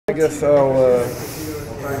I guess I'll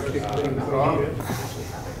try and kick things off.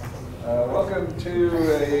 Welcome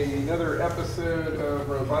to another episode of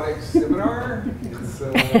Robotics Seminar. It's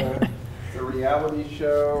a reality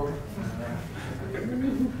show. We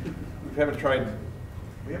haven't tried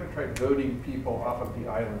voting people off of the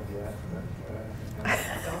island yet. But,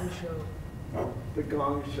 Gong show. Oh, the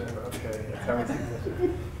Gong Show. Okay, that's how it's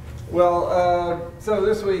existed. Well, so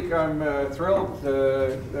this week I'm thrilled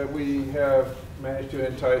that we have managed to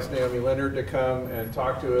entice Naomi Leonard to come and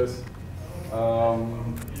talk to us.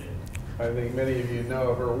 I think many of you know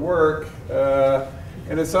of her work,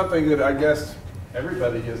 and it's something that I guess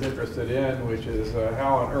everybody is interested in, which is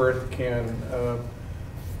how on earth can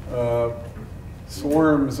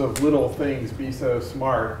swarms of little things be so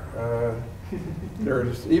smart.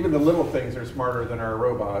 Even the little things are smarter than our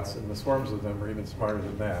robots, and the swarms of them are even smarter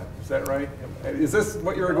than that. Is that right? Is this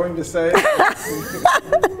what you were going to say?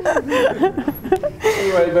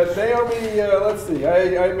 Anyway, but Naomi, let's see,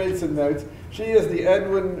 I made some notes. She is the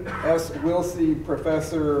Edwin S. Wilsey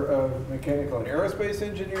Professor of Mechanical and Aerospace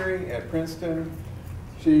Engineering at Princeton.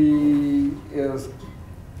 She is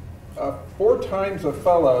 4 times a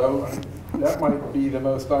fellow. That might be the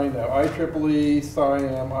most I know. IEEE,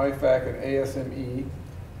 SIAM, IFAC, and ASME.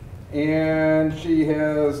 And she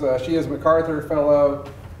is MacArthur Fellow,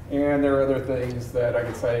 and there are other things that I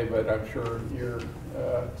could say, but I'm sure you're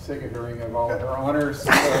sick of hearing of all of her honors.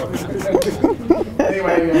 So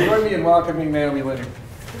anyway, join me in welcoming Naomi Leonard.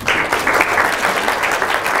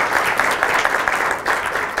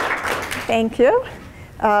 Thank you.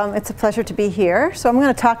 It's a pleasure to be here. So I'm going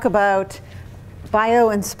to talk about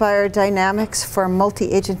bio-inspired dynamics for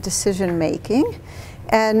multi-agent decision making.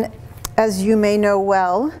 And as you may know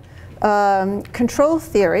well, control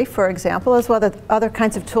theory, for example, as well as other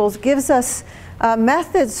kinds of tools, gives us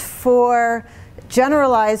methods for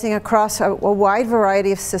generalizing across a wide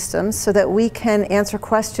variety of systems so that we can answer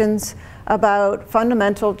questions about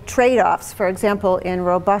fundamental trade-offs, for example, in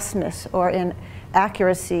robustness or in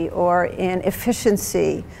accuracy or in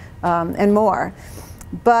efficiency and more.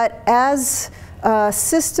 But as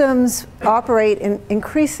systems operate in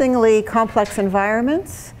increasingly complex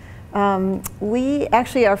environments, we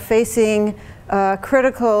actually are facing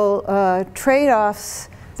critical trade-offs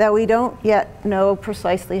that we don't yet know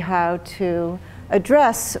precisely how to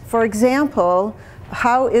address. For example,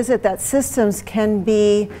 how is it that systems can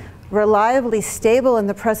be reliably stable in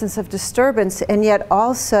the presence of disturbance and yet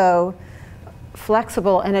also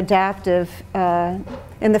flexible and adaptive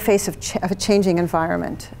in the face of a changing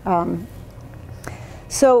environment?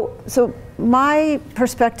 So my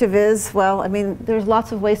perspective is, well, I mean, there's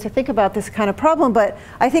lots of ways to think about this kind of problem, but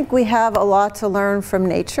I think we have a lot to learn from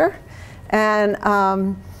nature. And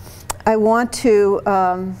I want to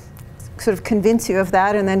sort of convince you of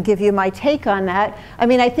that and then give you my take on that. I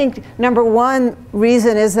mean, I think number one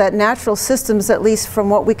reason is that natural systems, at least from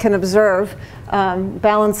what we can observe,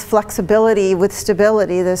 balance flexibility with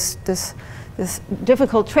stability, this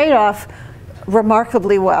difficult trade-off,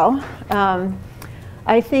 remarkably well.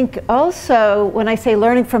 I think also, when I say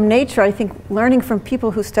learning from nature, I think learning from people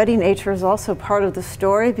who study nature is also part of the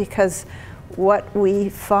story, because what we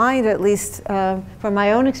find, at least from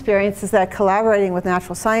my own experience, is that collaborating with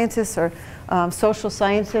natural scientists or social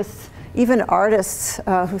scientists, even artists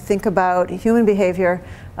who think about human behavior,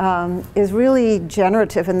 is really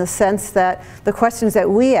generative in the sense that the questions that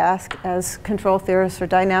we ask as control theorists or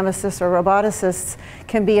dynamicists or roboticists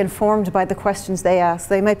can be informed by the questions they ask.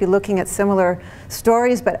 They might be looking at similar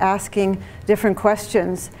stories but asking different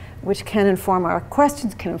questions, which can inform our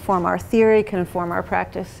questions, can inform our theory, can inform our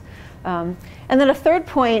practice. And then a third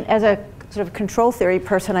point, as a sort of control theory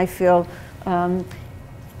person, I feel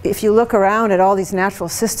if you look around at all these natural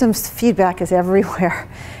systems, feedback is everywhere.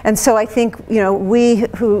 And so I think, we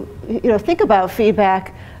who think about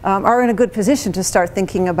feedback are in a good position to start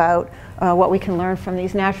thinking about what we can learn from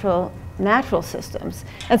these natural systems.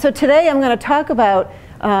 And so today I'm going to talk about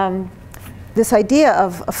this idea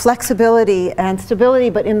of flexibility and stability,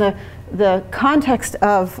 but in the context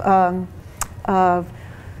of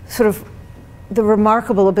sort of the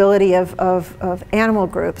remarkable ability of animal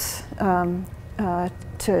groups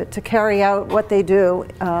to carry out what they do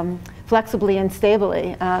flexibly and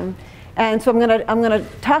stably. And so I'm going to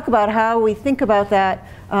talk about how we think about that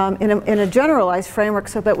in a generalized framework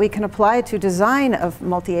so that we can apply it to design of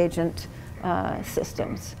multi-agent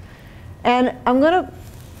systems. And I'm going to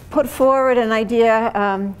put forward an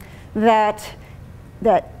idea that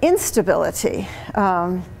instability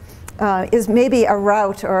is maybe a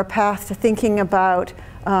route or a path to thinking about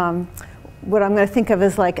what I'm going to think of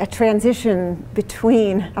as like a transition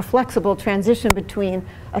between, a flexible transition between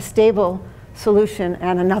a stable solution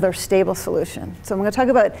and another stable solution. So I'm going to talk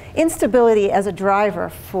about instability as a driver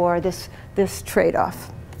for this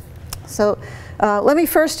trade-off. So let me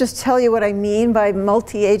first just tell you what I mean by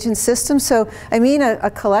multi-agent systems. So I mean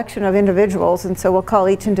a collection of individuals, and so we'll call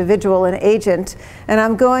each individual an agent. And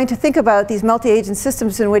I'm going to think about these multi-agent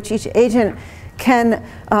systems in which each agent can,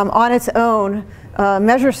 on its own,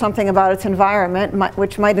 measure something about its environment,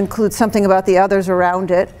 which might include something about the others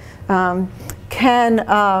around it, can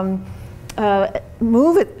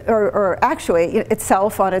move it or actuate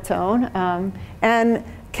itself on its own, and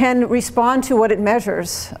can respond to what it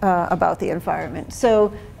measures about the environment.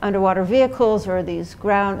 So underwater vehicles, or these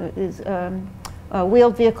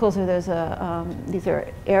wheeled vehicles, or these are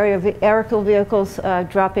aerial vehicles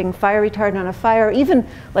dropping fire retardant on a fire, even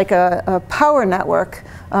like a power network.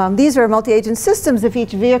 These are multi-agent systems if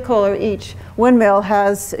each vehicle or each windmill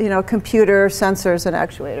has computer, sensors, and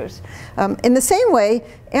actuators. In the same way,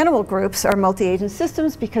 animal groups are multi-agent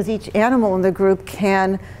systems because each animal in the group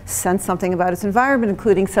can sense something about its environment,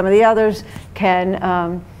 including some of the others,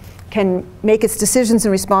 can make its decisions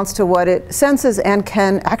in response to what it senses, and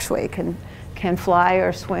can actuate, can fly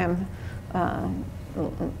or swim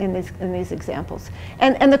in these examples.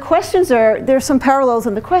 And the questions there's some parallels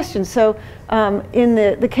in the questions. So in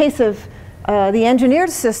the case of the engineered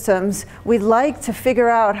systems, we'd like to figure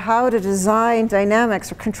out how to design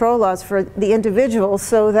dynamics or control laws for the individual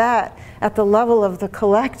so that at the level of the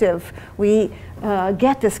collective, we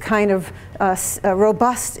get this kind of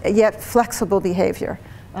robust yet flexible behavior.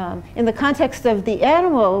 In the context of the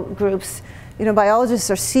animal groups,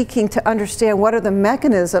 biologists are seeking to understand what are the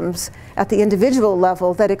mechanisms at the individual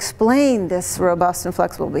level that explain this robust and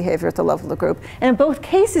flexible behavior at the level of the group. And in both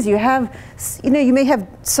cases, you have, you may have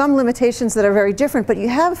some limitations that are very different, but you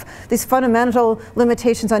have these fundamental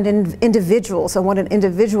limitations on individuals, and what an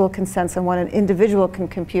individual can sense, and what an individual can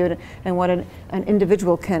compute, and what an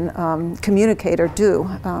individual can communicate or do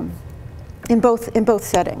in both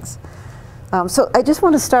settings. So I just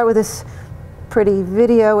want to start with this pretty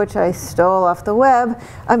video, which I stole off the web,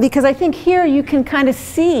 because I think here you can kind of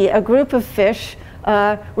see a group of fish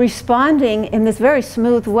responding in this very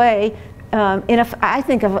smooth way, I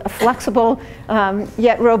think, of a flexible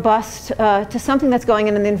yet robust to something that's going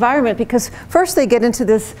on in the environment. Because first they get into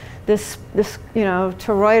this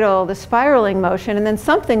toroidal, the spiraling motion, and then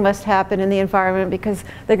something must happen in the environment because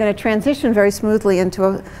they're going to transition very smoothly into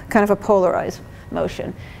a kind of a polarized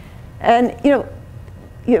motion. And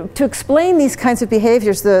to explain these kinds of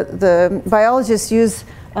behaviors, the biologists use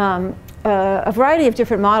a variety of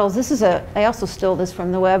different models. This is I also stole this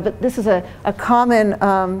from the web, but this is a common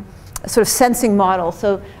sort of sensing model.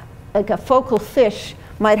 So like a focal fish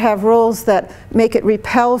might have rules that make it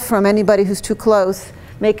repel from anybody who's too close,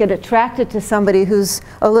 make it attracted to somebody who's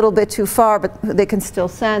a little bit too far, but they can still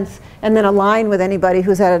sense, and then align with anybody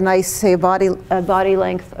who's at a nice, say, body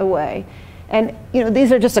length away. And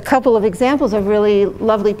these are just a couple of examples of really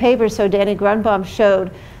lovely papers. So Danny Grunbaum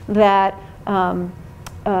showed that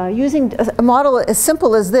using a model as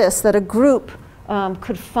simple as this, that a group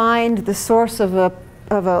could find the source of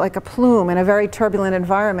like a plume in a very turbulent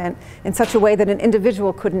environment in such a way that an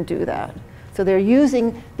individual couldn't do that. So they're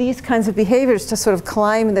using these kinds of behaviors to sort of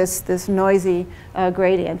climb this noisy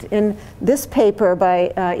gradient. In this paper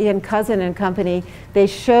by Ian Cousin and company, they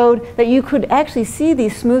showed that you could actually see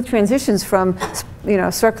these smooth transitions from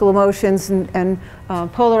circular motions and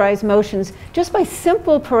polarized motions just by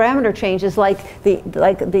simple parameter changes like the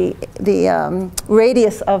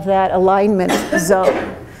radius of that alignment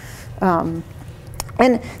zone.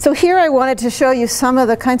 And so here I wanted to show you some of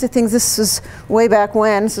the kinds of things. This is way back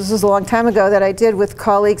when, so this was a long time ago, that I did with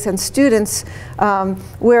colleagues and students,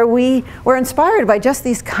 where we were inspired by just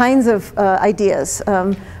these kinds of ideas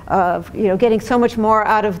of getting so much more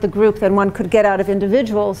out of the group than one could get out of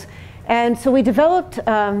individuals. And so we developed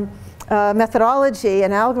methodology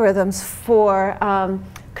and algorithms for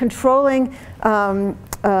controlling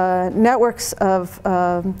networks of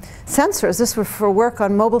sensors. This was for work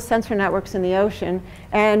on mobile sensor networks in the ocean.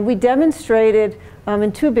 And we demonstrated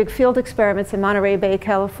in 2 big field experiments in Monterey Bay,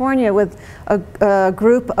 California, with a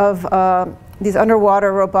group of these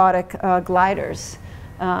underwater robotic gliders.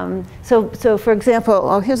 So for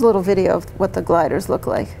example, here's a little video of what the gliders look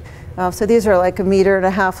like. So these are like 1.5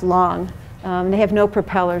 meters long. They have no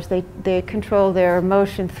propellers. They control their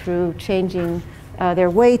motion through changing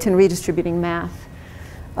their weight and redistributing mass.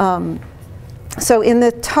 So in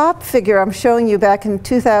the top figure, I'm showing you back in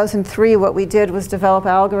 2003, what we did was develop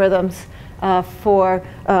algorithms for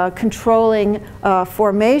controlling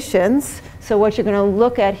formations. So what you're going to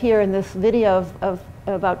look at here in this video of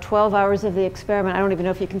about 12 hours of the experiment, I don't even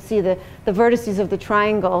know if you can see the vertices of the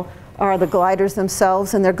triangle are the gliders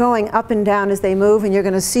themselves, and they're going up and down as they move, and you're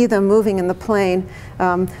going to see them moving in the plane.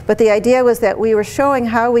 But the idea was that we were showing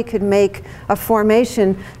how we could make a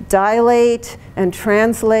formation dilate and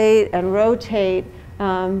translate and rotate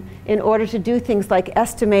in order to do things like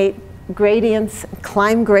estimate gradients,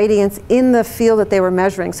 climb gradients in the field that they were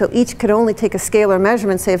measuring. So each could only take a scalar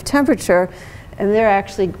measurement, say of temperature, and they're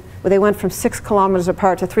actually, well, they went from 6 kilometers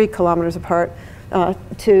apart to 3 kilometers apart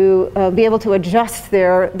to be able to adjust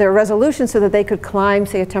their resolution so that they could climb,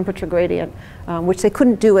 say, a temperature gradient, which they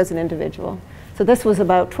couldn't do as an individual. So this was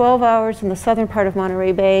about 12 hours in the southern part of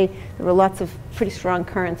Monterey Bay. There were lots of pretty strong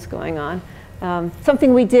currents going on.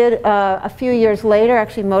 Something we did a few years later,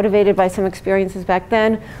 actually motivated by some experiences back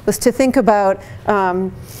then, was to think about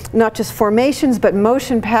not just formations but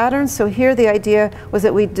motion patterns. So here the idea was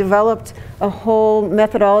that we developed a whole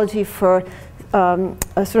methodology for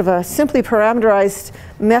a sort of a simply parameterized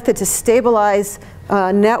method to stabilize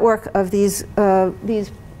a network of these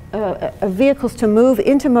vehicles to move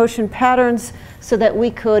into motion patterns so that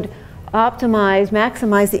we could optimize,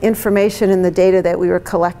 maximize the information in the data that we were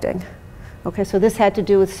collecting. Okay, so this had to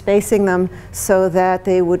do with spacing them so that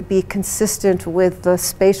they would be consistent with the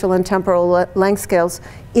spatial and temporal length scales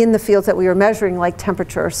in the fields that we were measuring, like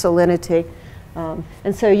temperature or salinity.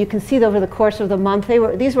 And so you can see over the course of the month,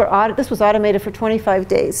 this was automated for 25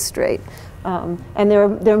 days straight. And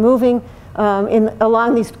they're moving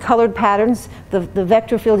along these colored patterns. The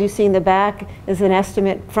vector field you see in the back is an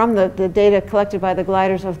estimate from the data collected by the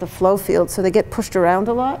gliders of the flow field. So they get pushed around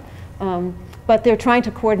a lot. But they're trying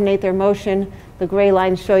to coordinate their motion. The gray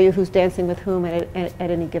lines show you who's dancing with whom at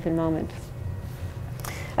any given moment.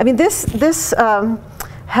 I mean, this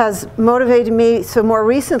has motivated me. So more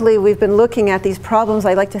recently, we've been looking at these problems.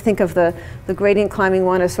 I like to think of the gradient climbing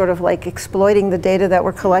one as sort of like exploiting the data that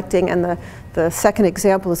we're collecting, and the second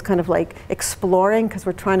example is kind of like exploring, because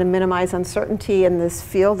we're trying to minimize uncertainty in this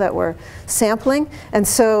field that we're sampling. And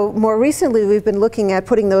so more recently, we've been looking at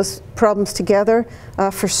putting those problems together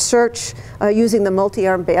for search using the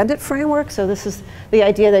multi-arm bandit framework. So this is the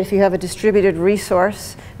idea that if you have a distributed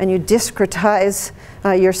resource and you discretize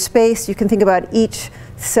your space, you can think about each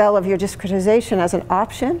cell of your discretization as an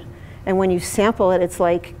option. And when you sample it, it's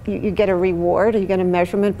like you get a reward, you get a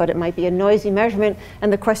measurement, but it might be a noisy measurement.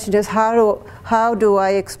 And the question is, how do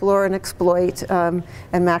I explore and exploit and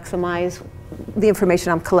maximize the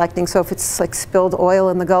information I'm collecting? So if it's like spilled oil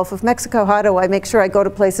in the Gulf of Mexico, how do I make sure I go to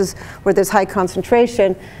places where there's high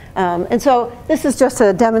concentration? And so this is just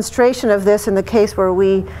a demonstration of this in the case where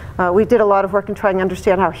we did a lot of work in trying to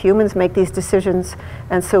understand how humans make these decisions.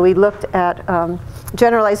 And so we looked at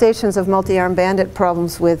generalizations of multi-arm bandit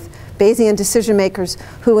problems with Bayesian decision makers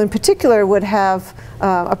who in particular would have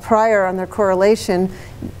a prior on their correlation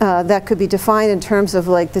that could be defined in terms of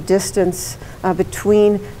like the distance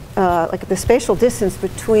between like the spatial distance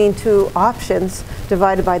between two options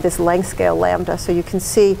divided by this length scale lambda. So you can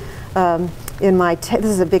see in my, this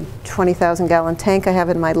is a big 20,000 gallon tank I have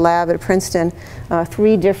in my lab at Princeton,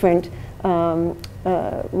 3 different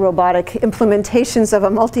robotic implementations of a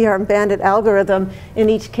multi-arm bandit algorithm. In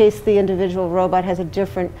each case, the individual robot has a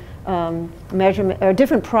different measurement, or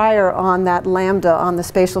different prior on that lambda on the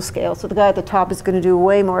spatial scale. So the guy at the top is going to do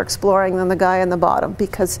way more exploring than the guy on the bottom,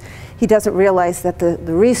 because he doesn't realize that the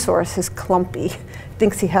resource is clumpy.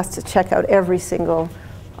 Thinks he has to check out every single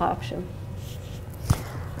option.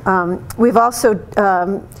 We've also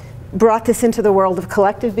brought this into the world of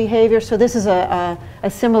collective behavior. So this is a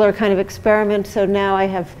similar kind of experiment. So now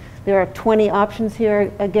there are 20 options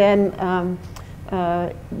here. Again,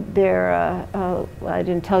 I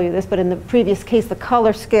didn't tell you this, but in the previous case, the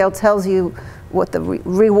color scale tells you what the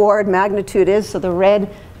reward magnitude is. So the red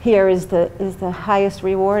here is the highest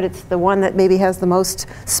reward. It's the one that maybe has the most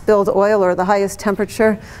spilled oil or the highest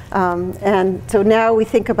temperature. And so now we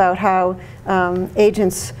think about how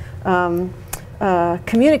agents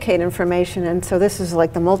communicate information. And so this is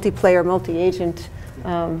like the multiplayer, multi-agent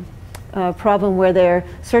problem where they're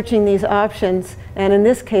searching these options. And in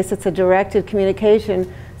this case, it's a directed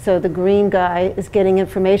communication. So the green guy is getting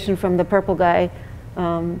information from the purple guy,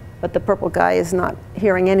 but the purple guy is not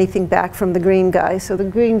hearing anything back from the green guy. So the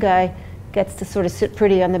green guy gets to sort of sit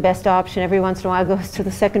pretty on the best option. Every once in a while goes to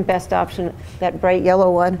the second best option, that bright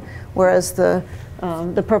yellow one, whereas the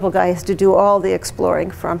purple guy has to do all the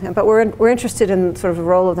exploring from him. But we're interested in sort of the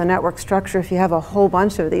role of the network structure. If you have a whole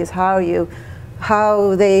bunch of these,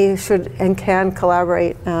 how they should and can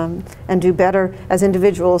collaborate and do better as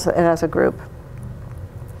individuals and as a group.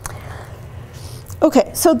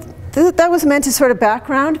 Okay, so that was meant as sort of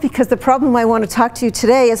background, because the problem I want to talk to you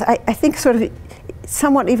today is I think sort of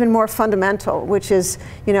somewhat even more fundamental, which is,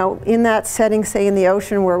 you know, in that setting, say in the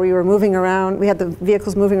ocean where we were moving around, we had the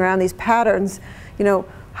vehicles moving around these patterns, you know,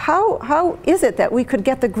 how is it that we could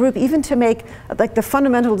get the group even to make like the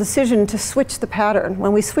fundamental decision to switch the pattern?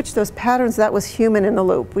 When we switched those patterns, that was human in the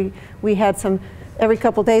loop. We had some, every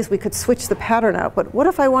couple of days we could switch the pattern out. But what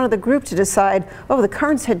if I wanted the group to decide, oh, the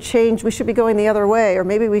currents had changed, we should be going the other way, or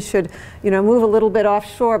maybe we should, you know, move a little bit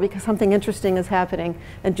offshore because something interesting is happening,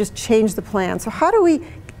 and just change the plan. So how do we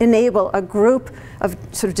enable a group of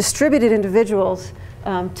sort of distributed individuals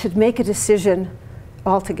to make a decision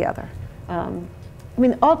all together? I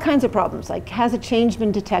mean, all kinds of problems, like has a change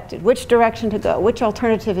been detected, which direction to go, which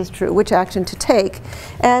alternative is true, which action to take.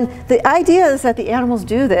 And the idea is that the animals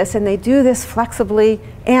do this, and they do this flexibly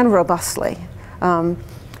and robustly.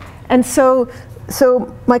 And so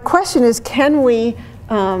my question is, can we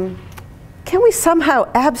somehow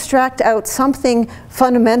abstract out something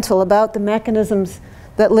fundamental about the mechanisms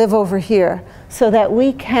that live over here so that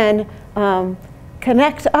we can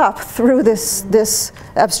connect up through this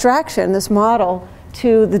abstraction, this model,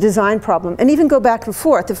 to the design problem, and even go back and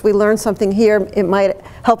forth. If we learn something here, it might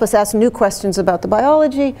help us ask new questions about the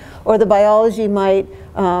biology, or the biology might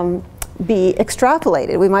be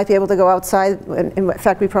extrapolated. We might be able to go outside, and in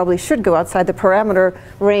fact we probably should go outside the parameter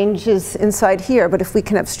ranges inside here, but if we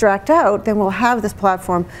can abstract out, then we'll have this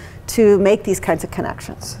platform to make these kinds of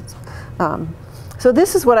connections. So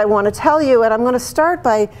this is what I want to tell you, and I'm going to start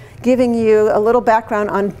by giving you a little background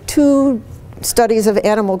on two studies of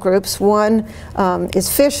animal groups. One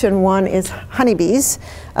is fish and one is honeybees.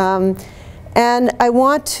 And I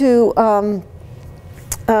want to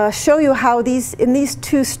show you how in these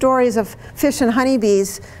two stories of fish and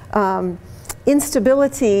honeybees,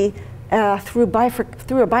 instability through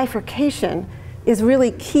a bifurcation is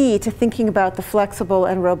really key to thinking about the flexible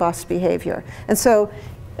and robust behavior. And so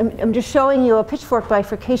I'm just showing you a pitchfork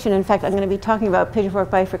bifurcation. In fact, I'm going to be talking about pitchfork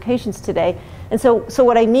bifurcations today. And so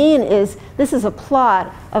what I mean is, this is a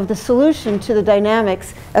plot of the solution to the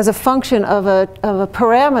dynamics as a function of a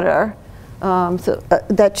parameter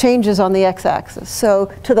that changes on the x-axis.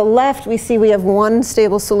 So to the left, we see we have one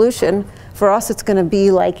stable solution. For us, it's going to be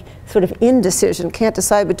like sort of indecision, can't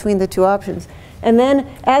decide between the two options. And then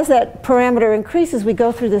as that parameter increases, we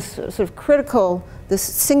go through this sort of critical, this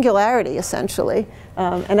singularity, essentially.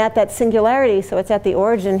 And at that singularity, so it's at the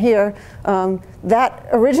origin here, that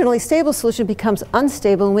originally stable solution becomes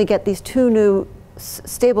unstable, and we get these two new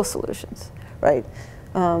stable solutions, right?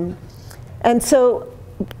 And so,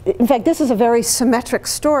 in fact, this is a very symmetric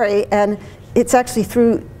story, and it's actually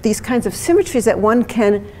through these kinds of symmetries that one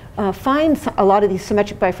can find a lot of these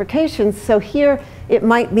symmetric bifurcations. So here, it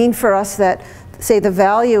might mean for us that, say, the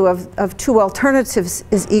value of two alternatives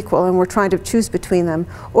is equal and we're trying to choose between them.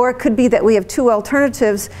 Or it could be that we have two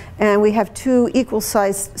alternatives and we have two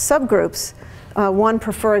equal-sized subgroups, one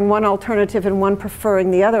preferring one alternative and one preferring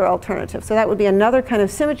the other alternative. So that would be another kind of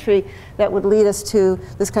symmetry that would lead us to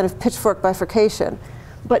this kind of pitchfork bifurcation.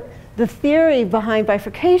 But the theory behind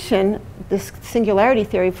bifurcation, this singularity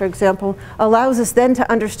theory, for example, allows us then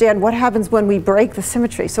to understand what happens when we break the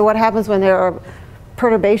symmetry. So what happens when there are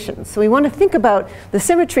perturbations. So we want to think about the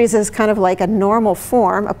symmetries as kind of like a normal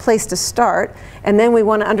form, a place to start, and then we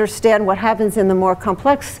want to understand what happens in the more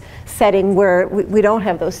complex setting where we don't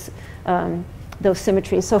have those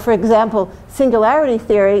symmetries. So for example, singularity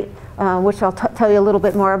theory, which I'll tell you a little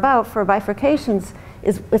bit more about for bifurcations,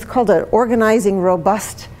 it's called an organizing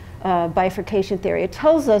robust bifurcation theory. It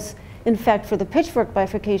tells us, in fact, for the pitchfork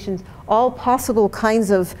bifurcations, all possible kinds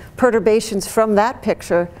of perturbations from that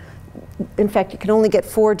picture. In fact, you can only get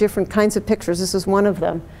 4 different kinds of pictures. This is one of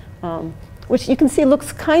them, which you can see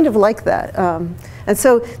looks kind of like that. And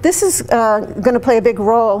so this is going to play a big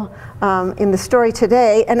role in the story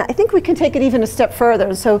today. And I think we can take it even a step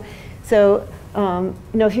further. So you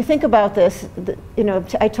know, if you think about this, you know,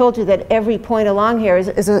 I told you that every point along here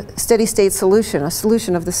is a steady state solution, a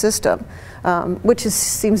solution of the system, which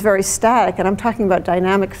seems very static. And I'm talking about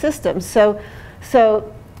dynamic systems. So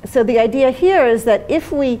the idea here is that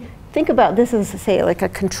if we think about this as, say, like a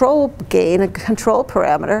control gain, a control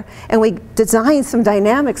parameter, and we design some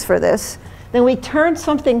dynamics for this, then we turn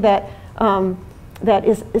something that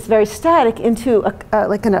is very static into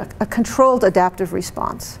a controlled adaptive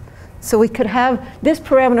response. So we could have this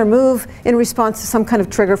parameter move in response to some kind of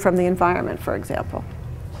trigger from the environment, for example.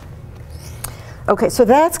 Okay, so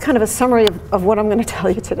that's kind of a summary of what I'm going to tell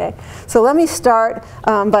you today. So let me start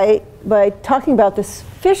by talking about this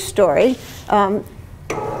fish story.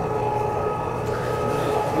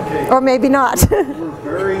 Or maybe not. We're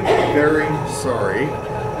very, very sorry.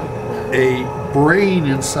 A brain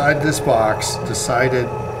inside this box decided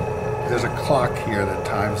there's a clock here that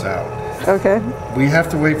times out. Okay. We have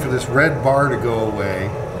to wait for this red bar to go away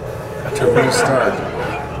to restart.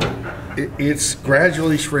 It's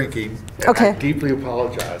gradually shrinking. Okay. I deeply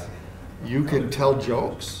apologize. You can tell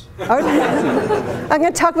jokes. I'm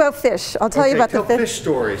going to talk about fish. I'll tell you about the fish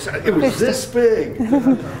stories. It was this big.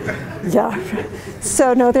 Yeah.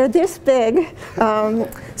 So no, they're this big.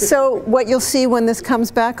 So what you'll see when this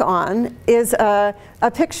comes back on is a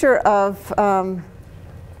picture of.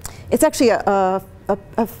 It's actually a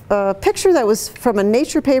picture that was from a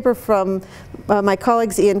Nature paper from my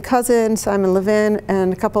colleagues Ian Cousin, Simon Levin,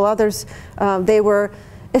 and a couple others. They were.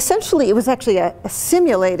 Essentially, it was actually a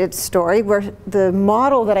simulated story where the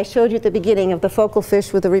model that I showed you at the beginning of the focal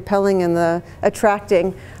fish with the repelling and the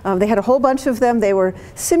attracting, they had a whole bunch of them. They were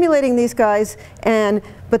simulating these guys,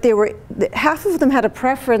 but they were, half of them had a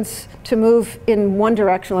preference to move in one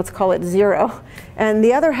direction, let's call it 0, and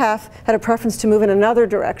the other half had a preference to move in another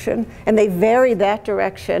direction, and they varied that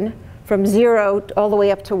direction from 0 all the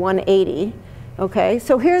way up to 180. Okay,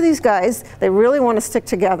 so here are these guys, they really want to stick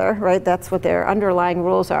together, right? That's what their underlying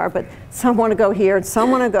rules are, but some want to go here and some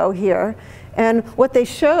want to go here. And what they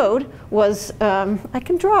showed was, I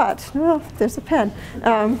can draw it. Oh, there's a pen.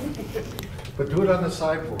 But do it on the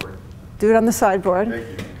sideboard. Do it on the sideboard.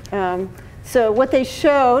 Thank you. So what they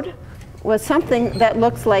showed was something that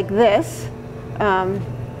looks like this.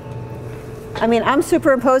 I mean, I'm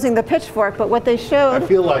superimposing the pitchfork, but what they showed... I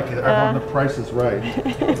feel like I'm on The Price is Right.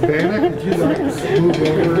 Vanna, could you like move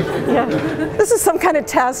over? Yeah. This is some kind of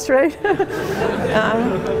test, right?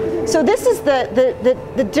 So this is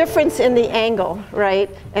the difference in the angle, right?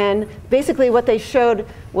 And basically what they showed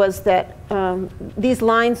was that these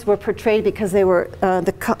lines were portrayed because they were,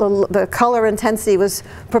 the color intensity was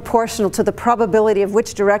proportional to the probability of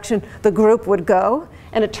which direction the group would go.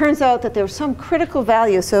 And it turns out that there was some critical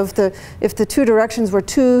value. So if the two directions were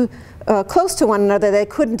too close to one another, they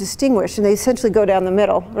couldn't distinguish, and they essentially go down the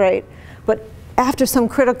middle, right? But after some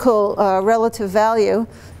critical relative value,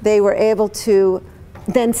 they were able to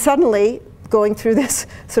then suddenly, going through this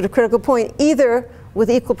sort of critical point, either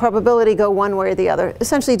with equal probability go one way or the other,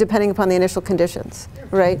 essentially depending upon the initial conditions,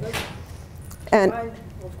 right? And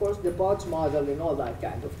of course, the Potts model and all that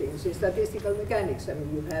kind of things in statistical mechanics. I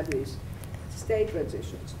mean, you have these state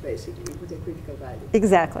transitions, basically, with a critical value.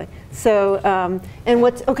 Exactly. So, and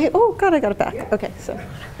what's, okay, oh God, I got it back. Yeah. Okay, so,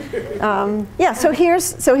 yeah, so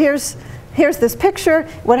here's this picture.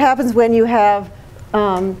 What happens when you have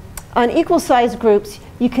unequal sized groups,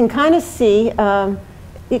 you can kind of see,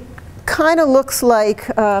 it kind of looks like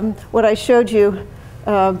what I showed you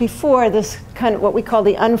before, this kind of what we call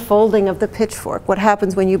the unfolding of the pitchfork, what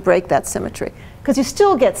happens when you break that symmetry. Because you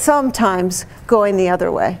still get sometimes going the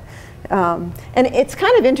other way. And it's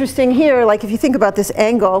kind of interesting here, like if you think about this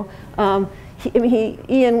angle,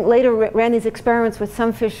 Ian later ran these experiments with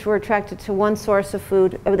some fish who were attracted to one source of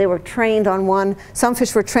food. They were trained on one. Some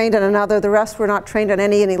fish were trained on another. The rest were not trained on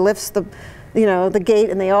any, and he lifts the gate,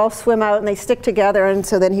 and they all swim out, and they stick together, and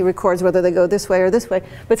so then he records whether they go this way or this way.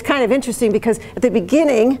 But it's kind of interesting because at the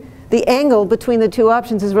beginning, the angle between the two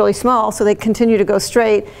options is really small, so they continue to go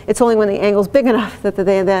straight. It's only when the angle's big enough that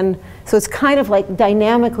they then, so it's kind of like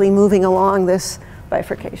dynamically moving along this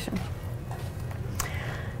bifurcation.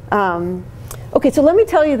 Okay, so let me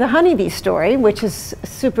tell you the honeybee story, which is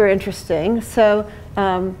super interesting. So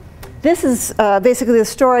this is basically the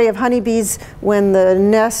story of honeybees when the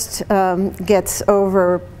nest gets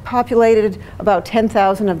overpopulated. About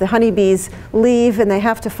 10,000 of the honeybees leave, and they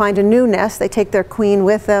have to find a new nest. They take their queen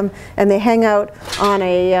with them, and they hang out on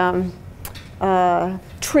a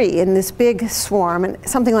tree in this big swarm, and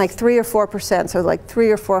something like 3 or 4%, so like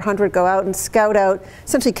 300 or 400 go out and scout out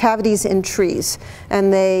essentially cavities in trees.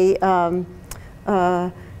 And they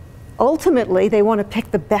ultimately, they want to pick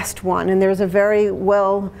the best one, and there's a very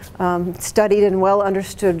well studied and well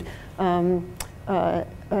understood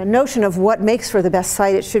notion of what makes for the best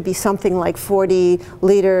site. It should be something like 40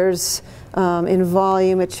 liters in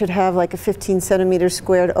volume. It should have like a 15 centimeter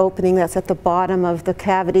squared opening that's at the bottom of the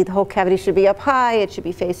cavity. The whole cavity should be up high. It should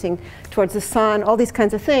be facing towards the sun, all these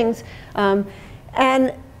kinds of things.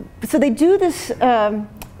 And so they do this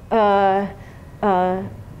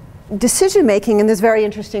decision making in this very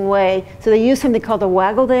interesting way. So they use something called the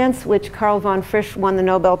waggle dance, which Carl von Frisch won the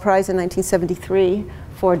Nobel Prize in 1973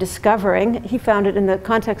 for discovering. He found it in the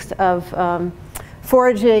context of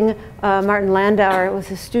foraging. Martin Landauer was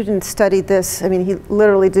his student, studied this. I mean, he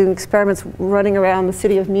literally doing experiments running around the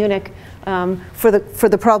city of Munich for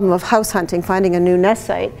the problem of house hunting, finding a new nest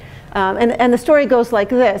site. And the story goes like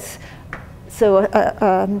this. So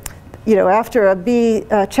you know, after a bee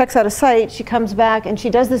checks out a site, she comes back and she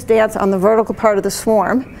does this dance on the vertical part of the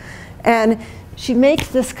swarm. And she makes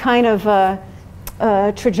this kind of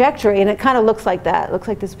trajectory, and it kind of looks like that. It looks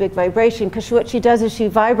like this big vibration, because what she does is she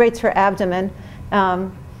vibrates her abdomen,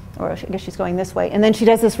 or I guess she's going this way, and then she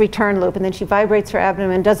does this return loop, and then she vibrates her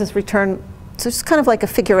abdomen and does this return. So it's kind of like a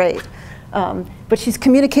figure 8. But she's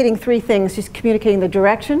communicating 3 things. She's communicating the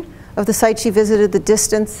direction of the site she visited, the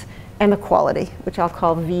distance, and the quality, which I'll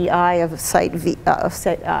call VI of site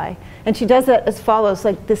I. And she does that as follows,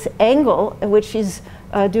 like this angle at which she's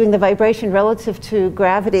doing the vibration relative to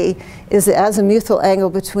gravity is the azimuthal angle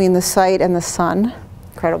between the site and the sun.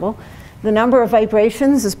 Incredible. The number of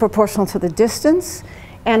vibrations is proportional to the distance,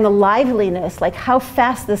 and the liveliness, like how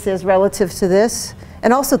fast this is relative to this,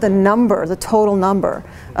 and also the number, the total number,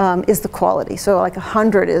 is the quality. So like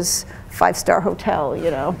 100 is 5-star hotel,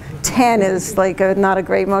 you know. 10 is like not a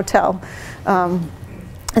great motel.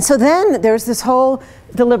 And so then there's this whole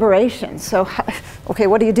deliberation. So, okay,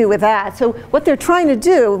 what do you do with that? So what they're trying to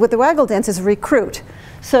do with the waggle dance is recruit.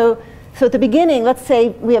 So at the beginning, let's say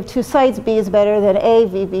we have 2 sites, B is better than A,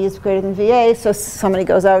 VB is greater than VA, so somebody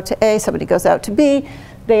goes out to A, somebody goes out to B.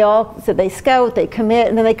 So they scout, they commit,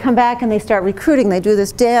 and then they come back and they start recruiting. They do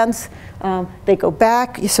this dance, they go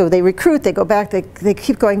back, so they recruit, they go back, they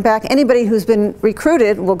keep going back. Anybody who's been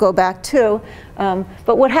recruited will go back too.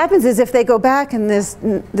 But what happens is if they go back and there's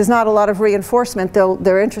not a lot of reinforcement,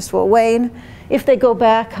 their interest will wane. If they go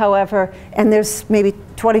back, however, and there's maybe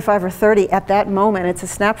 25 or 30 at that moment, it's a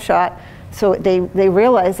snapshot, so they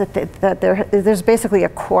realize that there's basically a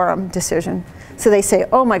quorum decision. So they say,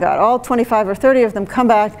 oh my God, all 25 or 30 of them come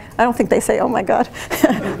back. I don't think they say, oh my God.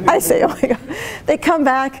 I say, oh my God. They come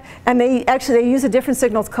back, and they use a different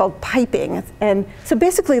signal. It's called piping. And so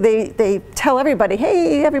basically they tell everybody,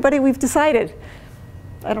 hey, everybody, we've decided.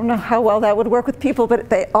 I don't know how well that would work with people,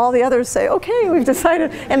 but all the others say, okay, we've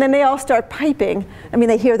decided. And then they all start piping. I mean,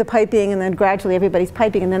 they hear the piping, and then gradually everybody's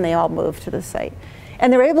piping, and then they all move to the site.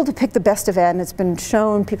 And they're able to pick the best of N. It's been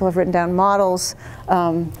shown. People have written down models.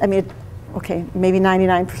 Okay, maybe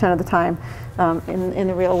 99% of the time in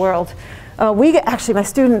the real world. Actually, my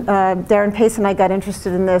student, Darren Pace, and I got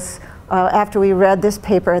interested in this after we read this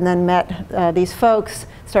paper and then met these folks,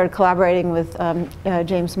 started collaborating with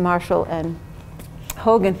James Marshall and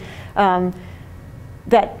Hogan,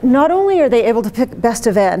 that not only are they able to pick best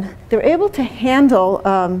of N, they're able to handle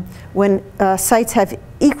when sites have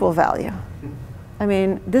equal value. I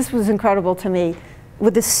mean, this was incredible to me.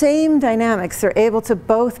 With the same dynamics, they're able to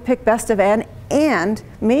both pick best of N and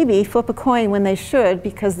maybe flip a coin when they should,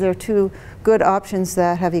 because they're 2 good options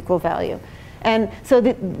that have equal value. And so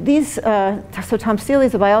so Tom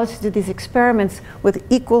Seeley's a biologist, did these experiments with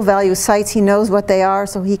equal value sites. He knows what they are,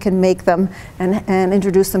 so he can make them and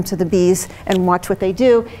introduce them to the bees and watch what they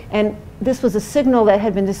do. And this was a signal that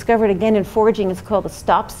had been discovered again in foraging. It's called a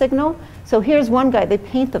stop signal. So here's one guy, they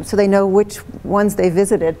paint them so they know which ones they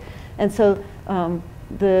visited. And so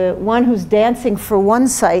the one who's dancing for one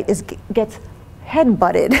site gets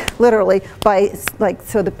head-butted, literally, by, like,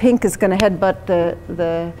 so the pink is going to headbutt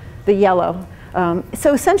the yellow.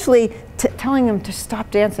 So essentially telling them to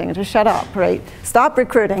stop dancing and to shut up, right? Stop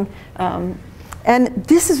recruiting. And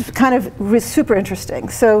this is kind of super interesting.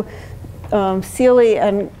 So Seeley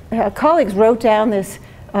and colleagues wrote down this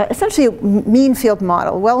essentially mean field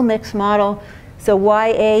model, well-mixed model. So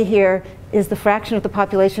YA here is the fraction of the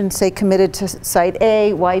population, say, committed to site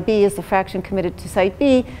A. YB is the fraction committed to site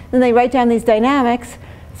B. Then they write down these dynamics.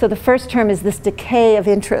 So the first term is this decay of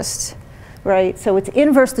interest, right? So it's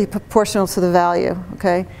inversely proportional to the value,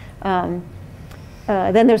 okay? Then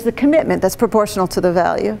there's the commitment that's proportional to the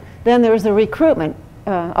value. Then there's the recruitment,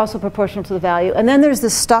 also proportional to the value. And then there's the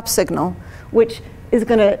stop signal, which is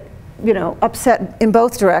going to, you know, upset in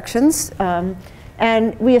both directions.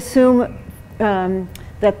 And we assume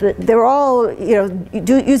that they're all, you know,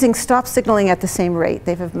 using stop signaling at the same rate.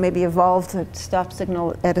 They've maybe evolved to stop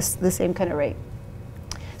signal at the same kind of rate.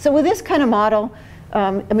 So with this kind of model,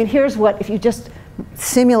 I mean, here's what, if you just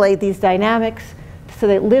simulate these dynamics, so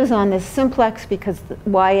that it lives on this simplex because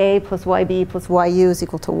YA plus YB plus YU is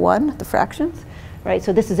equal to 1, the fractions, right?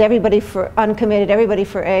 So this is everybody for uncommitted, everybody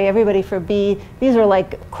for A, everybody for B. These are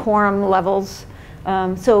like quorum levels.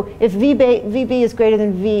 So if VB is greater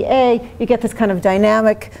than VA, you get this kind of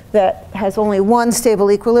dynamic that has only one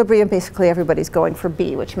stable equilibrium. Basically, everybody's going for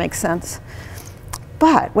B, which makes sense.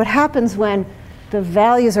 But what happens when the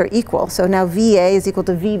values are equal? So now VA is equal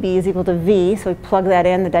to VB is equal to V. So we plug that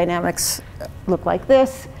in. The dynamics look like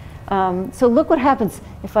this. So look what happens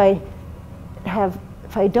if I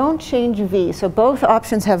don't change V. So both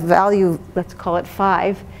options have value, let's call it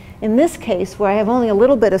 5. In this case, where I have only a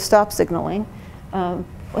little bit of stop signaling, I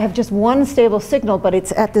have just one stable signal, but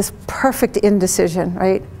it's at this perfect indecision,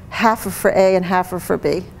 right? half are for A and half are for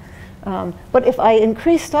B. But if I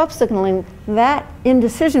increase stop signaling, that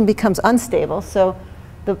indecision becomes unstable. So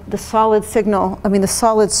the solid signal, the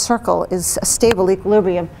solid circle is a stable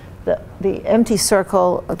equilibrium. The empty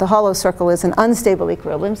circle, the hollow circle, is an unstable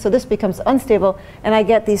equilibrium. So this becomes unstable, and I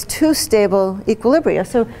get these two stable equilibria.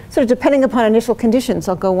 So sort of depending upon initial conditions,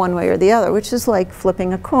 I'll go one way or the other, which is like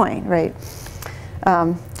flipping a coin, right?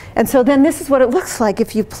 And so then this is what it looks like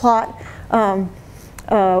if you plot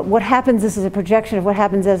what happens. This is a projection of what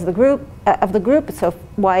happens as the group of the group. So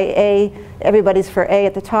YA, everybody's for A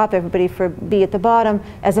at the top, everybody for B at the bottom,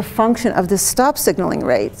 as a function of this stop signaling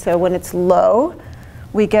rate. So when it's low,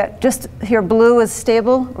 we get just here, blue is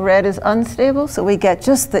stable, red is unstable. So we get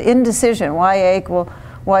just the indecision, YA equal,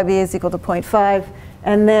 YB is equal to 0.5.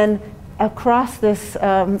 And then across this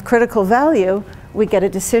critical value, we get a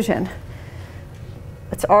decision.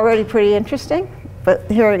 It's already pretty interesting,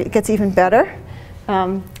 but here it gets even better.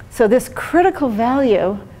 So this critical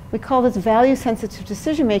value, we call this value-sensitive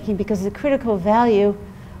decision-making because the critical value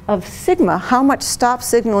of sigma, how much stop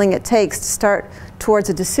signaling it takes to start towards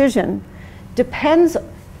a decision, depends,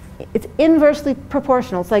 it's inversely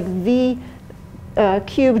proportional. It's like V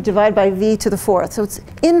cubed divided by V to the fourth. So it's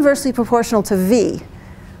inversely proportional to V.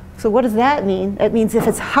 So what does that mean? It means if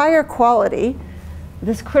it's higher quality,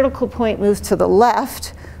 this critical point moves to the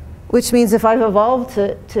left, which means if I've evolved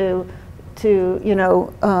to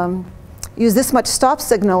use this much stop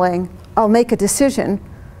signaling, I'll make a decision.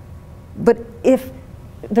 But if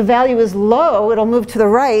the value is low, it'll move to the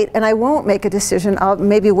right, and I won't make a decision. I'll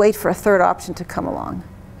maybe wait for a third option to come along.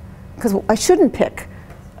 Because I shouldn't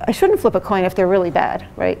flip a coin if they're really bad,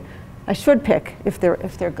 right? I should pick if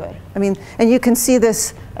they're good. And you can see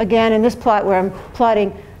this again in this plot where I'm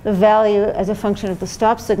plotting the value as a function of the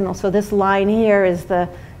stop signal. So this line here is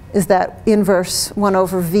that inverse 1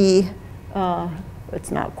 over V.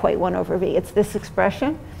 It's not quite 1 over V. It's this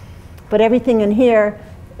expression. But everything in here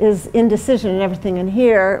is indecision, and everything in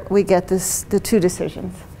here we get the two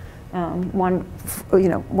decisions, one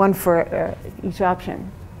for each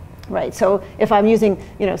option, right? So if I'm using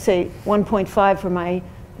say 1.5 for my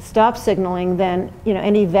stop signaling, then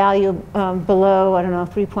any value below, I don't know,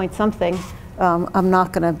 3 point something, I'm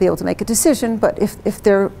not going to be able to make a decision. But if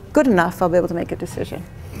they're good enough, I'll be able to make a decision.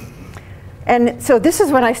 And so this is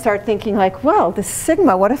when I start thinking like, well, this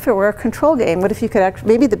sigma, what if it were a control game? What if you could actually,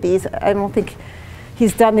 maybe the bees, I don't think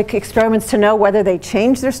he's done the experiments to know whether they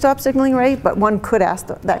change their stop signaling rate, but one could ask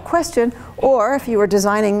that question. Or if you were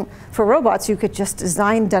designing for robots, you could just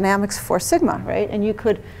design dynamics for sigma, right? And you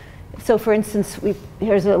could, so for instance,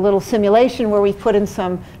 here's a little simulation where we put in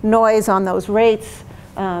some noise on those rates,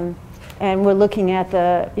 and we're looking at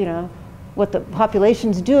what the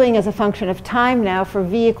population's doing as a function of time now for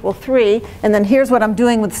V equal 3. And then here's what I'm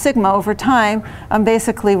doing with sigma over time. I'm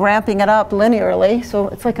basically ramping it up linearly. So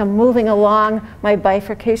it's like I'm moving along my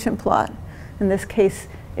bifurcation plot. In this case,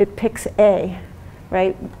 it picks A,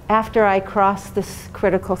 right? After I cross this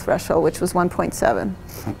critical threshold, which was 1.7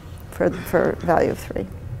 for value of 3.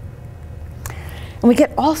 And we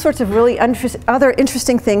get all sorts of really other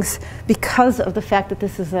interesting things because of the fact that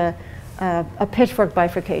this is a pitchfork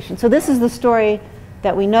bifurcation. So this is the story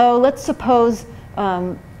that we know. Let's suppose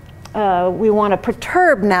we want to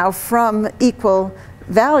perturb now from equal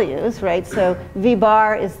values, right? So V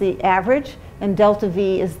bar is the average, and delta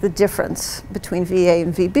V is the difference between VA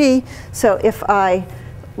and VB. So if I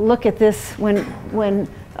look at this, when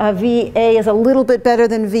VA is a little bit better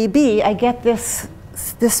than VB, I get this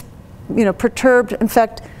perturbed. In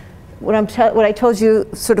fact, what I told you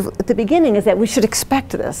sort of at the beginning is that we should expect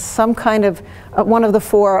this, some kind of one of the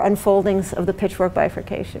 4 unfoldings of the pitchfork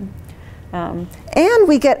bifurcation. And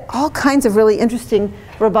we get all kinds of really interesting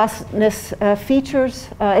robustness features,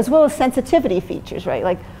 as well as sensitivity features, right?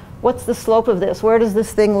 Like, what's the slope of this? Where does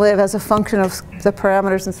this thing live as a function of the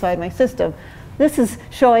parameters inside my system? This is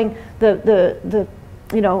showing the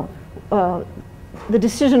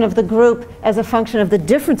decision of the group as a function of the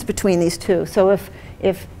difference between these two. So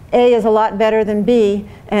if A is a lot better than B,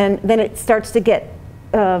 and then it starts to get,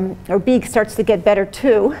 or B starts to get better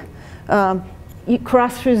too, you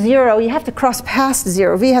cross through 0, you have to cross past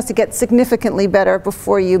 0. V has to get significantly better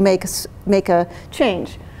before you make a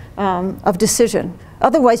change of decision.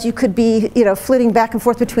 Otherwise, you could be flitting back and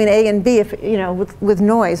forth between A and B if, with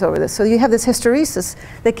noise over this. So you have this hysteresis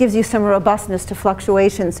that gives you some robustness to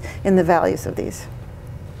fluctuations in the values of these.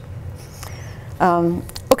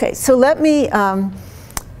 Okay, so let me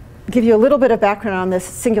give you a little bit of background on this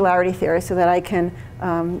singularity theory so that I can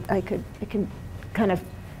kind of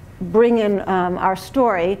bring in our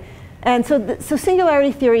story. And so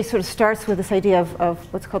singularity theory sort of starts with this idea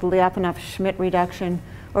of what's called the Lyapunov-Schmidt reduction,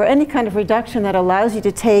 or any kind of reduction that allows you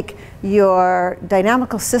to take your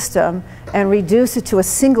dynamical system and reduce it to a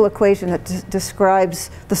single equation that describes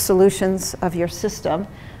the solutions of your system.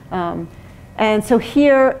 And so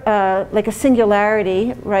here, like a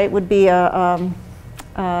singularity, right, would be a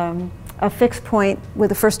fixed point with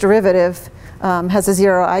the first derivative has a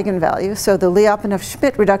 0 eigenvalue. So the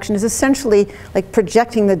Lyapunov-Schmidt reduction is essentially like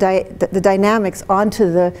projecting the dynamics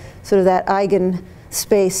onto the sort of that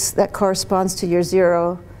eigenspace that corresponds to your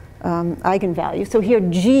 0 eigenvalue. So here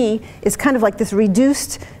G is kind of like this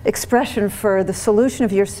reduced expression for the solution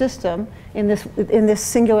of your system in this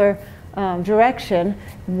singular direction.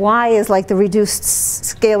 Y is like the reduced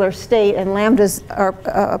scalar state, and lambdas are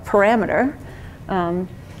a parameter.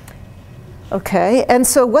 Okay, and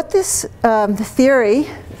so what this the theory,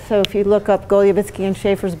 so if you look up Golubovidsky and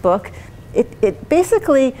Schaefer's book, it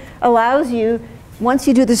basically allows you, once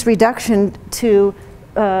you do this reduction, to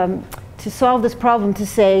solve this problem, to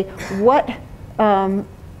say what,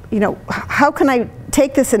 you know, how can I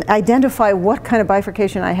take this and identify what kind of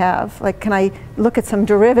bifurcation I have? Like, can I look at some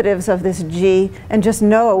derivatives of this G and just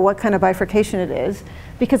know what kind of bifurcation it is?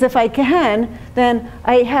 Because if I can, then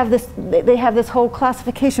I have this, they have this whole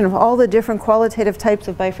classification of all the different qualitative types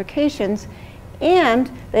of bifurcations,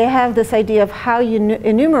 and they have this idea of how you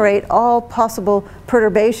enumerate all possible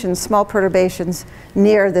perturbations, small perturbations,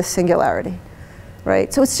 near this singularity,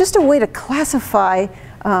 right? So it's just a way to classify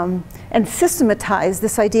and systematize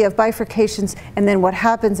this idea of bifurcations and then what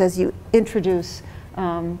happens as you introduce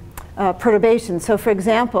perturbations. So for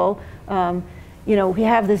example, you know, we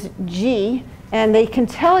have this G, and they can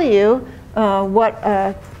tell you what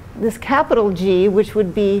this capital G, which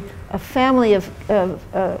would be a family of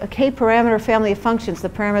a k-parameter family of functions. The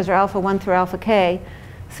parameters are alpha 1 through alpha k,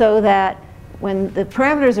 so that when the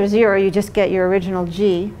parameters are 0, you just get your original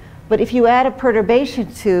G. But if you add a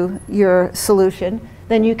perturbation to your solution,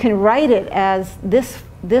 then you can write it as this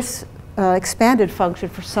expanded function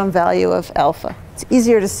for some value of alpha. It's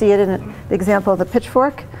easier to see it in the example of the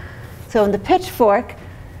pitchfork. So in the pitchfork,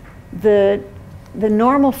 the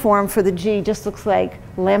normal form for the G just looks like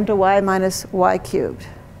lambda y minus y cubed.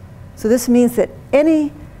 So this means that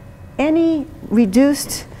any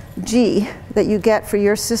reduced G that you get for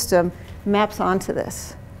your system maps onto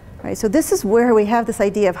this. Right? So this is where we have this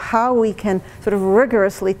idea of how we can sort of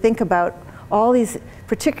rigorously think about all these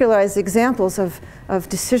particularized examples of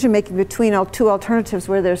decision making between two alternatives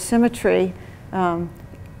where there's symmetry,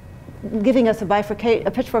 giving us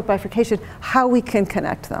a pitchfork bifurcation, how we can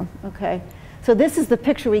connect them. Okay? So this is the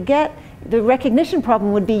picture we get. The recognition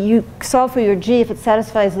problem would be you solve for your G if it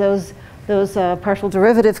satisfies those partial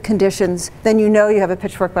derivative conditions, then you know you have a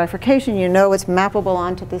pitchfork bifurcation, you know it's mappable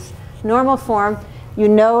onto this normal form, you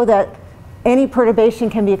know that any perturbation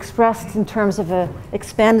can be expressed in terms of an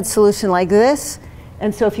expanded solution like this.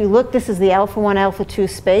 And so if you look, this is the alpha 1, alpha 2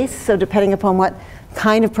 space, so depending upon what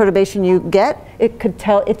kind of perturbation you get, it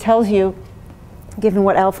tells you, given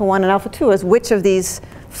what alpha 1 and alpha 2 is, which of these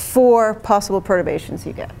 4 possible perturbations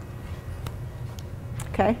you get.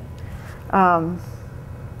 Okay?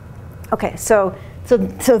 Okay, so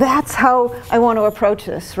that's how I want to approach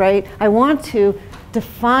this, right? I want to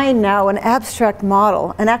define now an abstract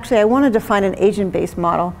model, and actually I want to define an agent-based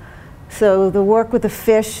model. So the work with the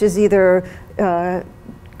fish is either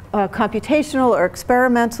computational or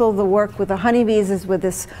experimental. The work with the honeybees is with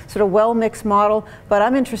this sort of well-mixed model, but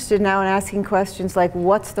I'm interested now in asking questions like,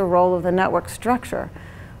 what's the role of the network structure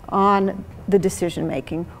on the decision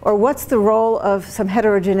making? Or what's the role of some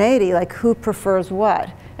heterogeneity, like who prefers what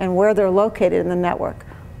and where they're located in the network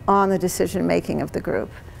on the decision making of the group,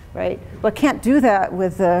 right? Well, I can't do that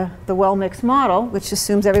with the well-mixed model, which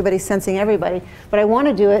assumes everybody's sensing everybody, but I want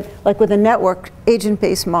to do it like with a network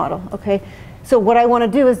agent-based model, okay? So what I want to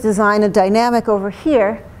do is design a dynamic over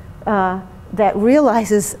here that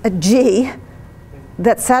realizes a G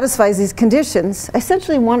that satisfies these conditions. I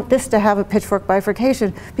essentially want this to have a pitchfork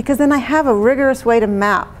bifurcation because then I have a rigorous way to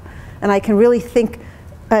map, and I can really think,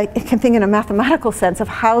 I can think in a mathematical sense of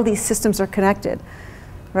how these systems are connected,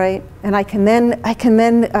 right? And I can then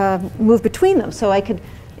move between them. So I could,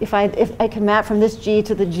 if I can map from this G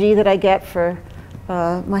to the G that I get for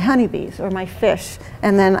my honeybees or my fish,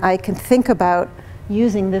 and then I can think about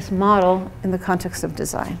using this model in the context of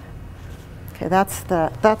design. Okay, that's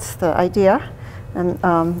the idea.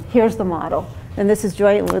 And here's the model. And this is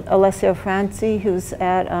joint with Alessio Franzi, who's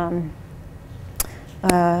at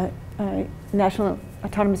National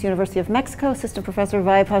Autonomous University of Mexico, assistant professor,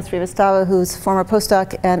 Vallapaz Srivastava, who's former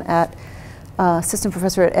postdoc and at assistant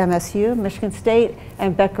professor at MSU, Michigan State,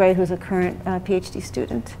 and Beck Gray, who's a current PhD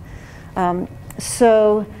student.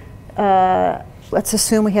 So let's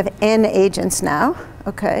assume we have n agents now,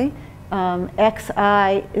 okay?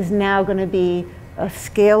 Xi is now going to be a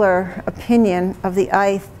scalar opinion of the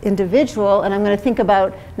ith individual, and I'm going to think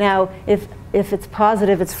about now if it's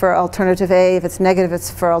positive, it's for alternative A, if it's negative,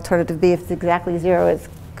 it's for alternative B, if it's exactly 0, it's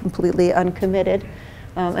completely uncommitted.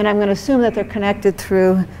 And I'm going to assume that they're connected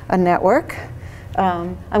through a network.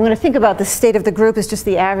 I'm going to think about the state of the group as just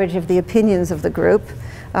the average of the opinions of the group.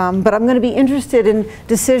 But I'm going to be interested in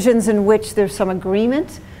decisions in which there's some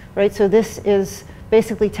agreement, right? So this is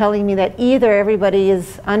basically telling me that either everybody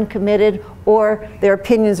is uncommitted or their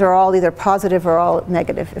opinions are all either positive or all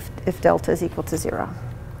negative if delta is equal to 0.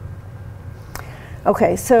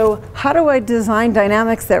 Okay, so how do I design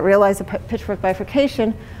dynamics that realize a pitchfork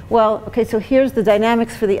bifurcation? Well, okay, so here's the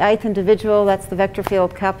dynamics for the ith individual. That's the vector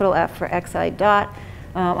field capital F for xi dot.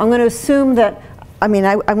 I'm going to assume that, I'm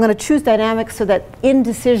going to choose dynamics so that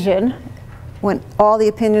indecision, when all the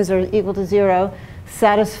opinions are equal to 0,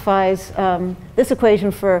 satisfies this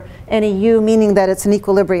equation for any u, meaning that it's an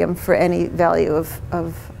equilibrium for any value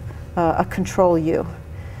of a control u.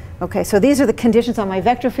 Okay, so these are the conditions on my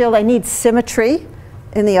vector field. I need symmetry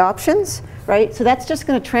in the options, right? So that's just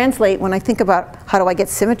going to translate when I think about how do I get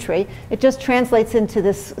symmetry. It just translates into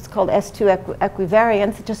this, it's called S2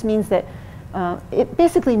 equivariance. It just means that, it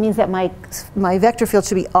basically means that my vector field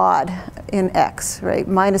should be odd in x, right?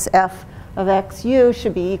 Minus f of xu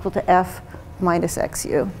should be equal to f minus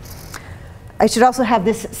xu. I should also have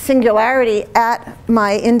this singularity at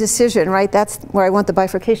my indecision, right? That's where I want the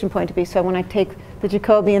bifurcation point to be. So when I take the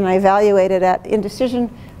Jacobian and I evaluate it at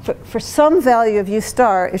indecision, for some value of u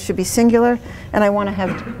star, it should be singular, and I want to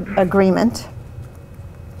have agreement.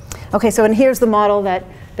 Okay, so and here's the model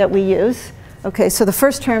that we use. Okay, so the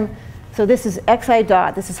first term, so this is xi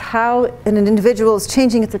dot. This is how an individual is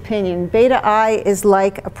changing its opinion. Beta I is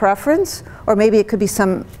like a preference, or maybe it could be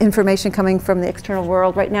some information coming from the external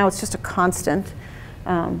world. Right now, it's just a constant.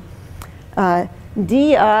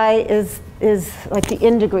 Di is like the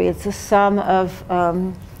in degree. It's the sum of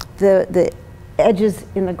the edges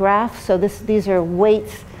in the graph. So these are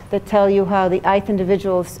weights that tell you how the ith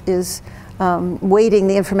individual is weighting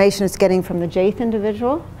the information it's getting from the jth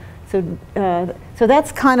individual. So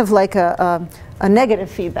that's kind of like a negative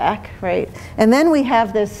feedback, right? And then we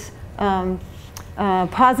have this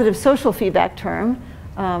positive social feedback term.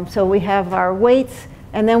 So we have our weights,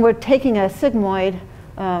 and then we're taking a sigmoid,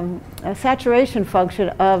 a saturation function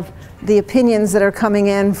of the opinions that are coming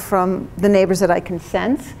in from the neighbors that I can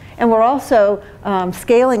sense. And we're also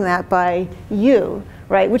scaling that by u,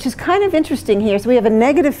 right? Which is kind of interesting here. So we have a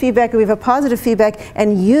negative feedback, and we have a positive feedback,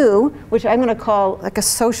 and u, which I'm going to call like a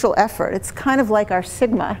social effort. It's kind of like our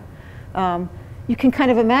sigma. You can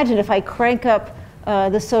kind of imagine if I crank up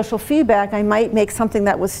the social feedback, I might make something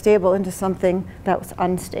that was stable into something that was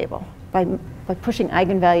unstable by pushing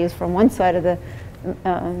eigenvalues from one side of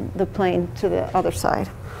the plane to the other side.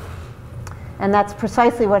 And that's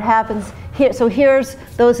precisely what happens here. So here's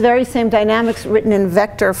those very same dynamics written in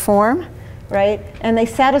vector form, right? And they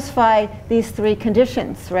satisfy these three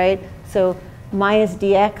conditions, right? So minus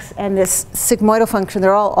dx and this sigmoidal function,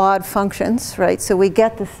 they're all odd functions, right? So we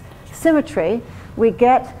get this symmetry. We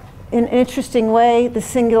get, in an interesting way, the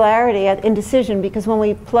singularity at indecision, because when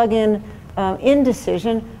we plug in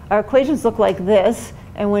indecision, our equations look like this.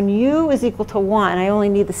 And when u is equal to 1, I only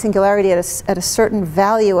need the singularity at a certain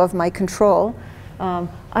value of my control.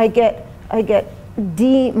 I get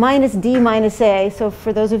d minus a. So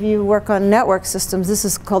for those of you who work on network systems, this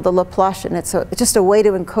is called the Laplacian. It's just a way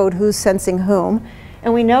to encode who's sensing whom.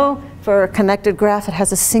 And we know for a connected graph, it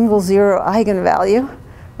has a single 0 eigenvalue,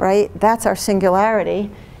 right? That's our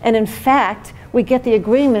singularity. And in fact, we get the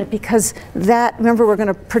agreement because that, remember, we're going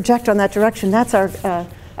to project on that direction. That's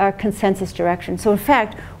our consensus direction. So in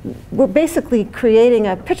fact, we're basically creating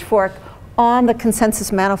a pitchfork on the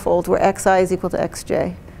consensus manifold where xi is equal to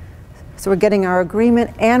xj. So we're getting our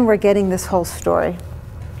agreement, and we're getting this whole story.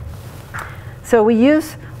 So we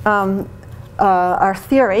use our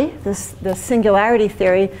theory, the singularity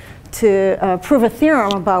theory, to prove a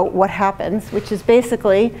theorem about what happens, which is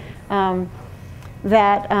basically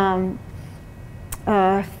that,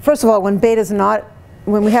 first of all, when beta is not,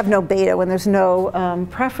 when we have no beta, when there's no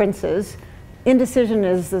preferences, indecision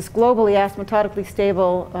is this globally asymptotically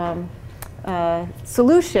stable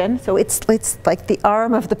solution. So it's like the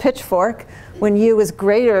arm of the pitchfork when u is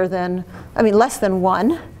greater than, less than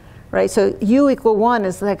 1, right? So u equal 1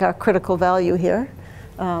 is like our critical value here.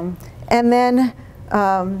 And then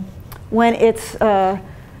when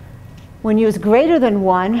u is greater than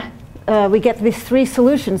 1, we get these three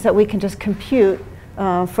solutions that we can just compute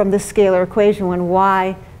from this scalar equation when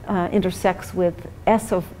y intersects with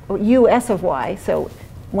u s of y. So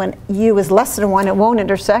when u is less than 1, it won't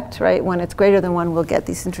intersect, right? When it's greater than 1, we'll get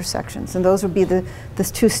these intersections. And those would be the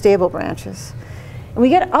two stable branches. And we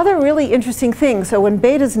get other really interesting things. So when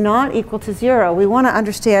beta is not equal to 0, we want to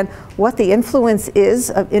understand what the influence is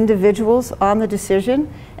of individuals on the decision.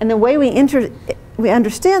 And the way we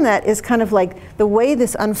understand that is kind of like the way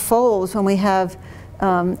this unfolds when we have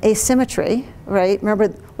asymmetry, right?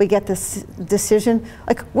 Remember, we get this decision,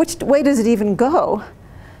 like which way does it even go?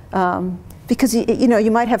 Because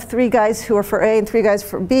you might have 3 guys who are for A and 3 guys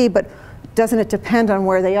for B, but doesn't it depend on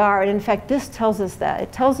where they are? And in fact, this tells us that.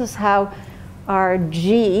 It tells us how our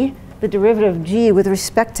G, the derivative of G with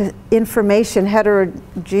respect to information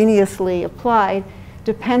heterogeneously applied,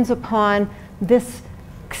 depends upon this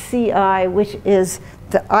Xi, which is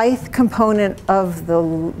the ith component of the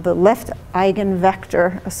left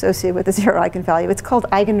eigenvector associated with the 0 eigenvalue. It's called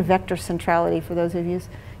eigenvector centrality for those of you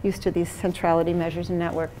used to these centrality measures in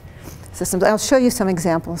network systems. I'll show you some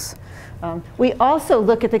examples. We also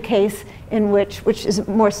look at the case in which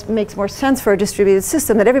makes more sense for a distributed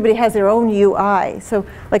system, that everybody has their own UI. So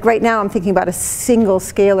like right now I'm thinking about a single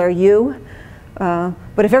scalar U,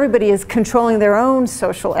 but if everybody is controlling their own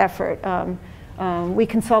social effort, we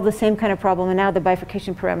can solve the same kind of problem, and now the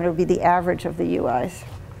bifurcation parameter would be the average of the UIs.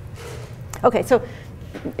 Okay, so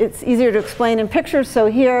it's easier to explain in pictures. So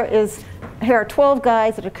here are 12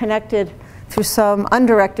 guys that are connected through some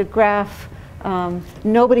undirected graph.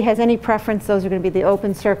 Nobody has any preference. Those are going to be the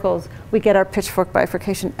open circles. We get our pitchfork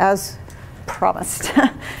bifurcation as promised,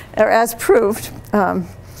 or as proved.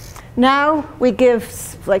 Now we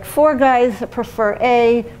give like 4 guys that prefer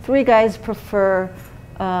A, 3 guys prefer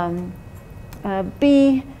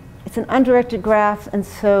B. It's an undirected graph, and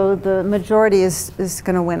so the majority is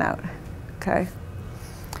going to win out. Okay.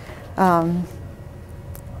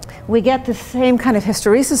 We get the same kind of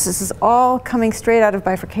hysteresis. This is all coming straight out of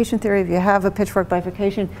bifurcation theory. If you have a pitchfork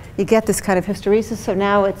bifurcation, you get this kind of hysteresis. So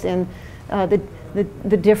now it's in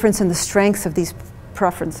the difference in the strengths of these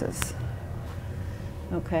preferences.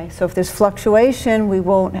 Okay, so if there's fluctuation, we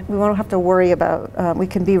won't have to worry about. We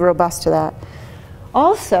can be robust to that.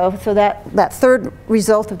 Also, so that third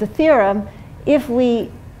result of the theorem, if we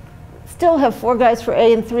still have 4 guys for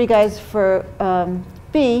A and 3 guys for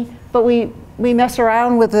B, but we mess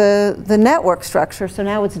around with the network structure, so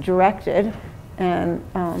now it's directed, and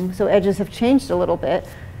so edges have changed a little bit.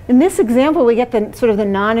 In this example, we get the sort of the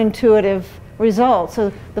non-intuitive result.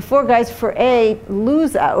 So the 4 guys for A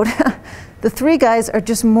lose out. The 3 guys are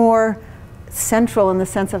just more central in the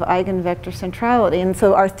sense of eigenvector centrality, and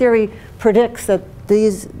so our theory predicts that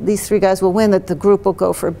these 3 guys will win, that the group will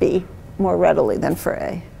go for B more readily than for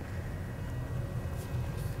A.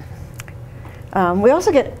 We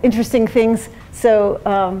also get interesting things. So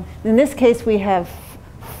in this case, we have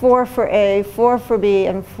 4 for A, 4 for B,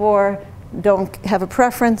 and 4 don't have a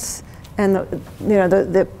preference. And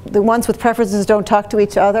the ones with preferences don't talk to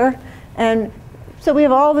each other. And so we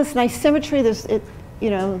have all this nice symmetry.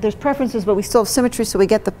 There's preferences, but we still have symmetry, so we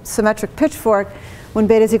get the symmetric pitchfork when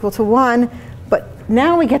beta is equal to 1. But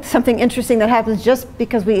now we get something interesting that happens just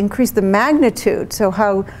because we increase the magnitude, so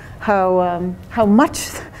how much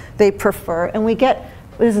they prefer, and we get,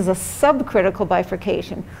 this is a subcritical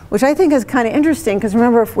bifurcation, which I think is kind of interesting, because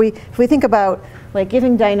remember, if we think about like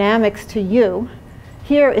giving dynamics to U,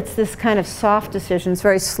 here it's this kind of soft decision, it's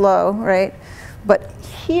very slow, right? But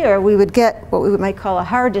here we would get what we might call a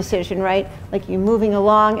hard decision, right? Like you're moving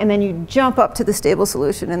along and then you jump up to the stable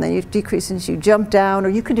solution and then you decrease and you jump down, or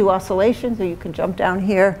you could do oscillations, or you can jump down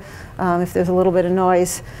here if there's a little bit of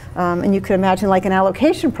noise. And you could imagine like an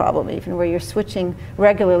allocation problem even, where you're switching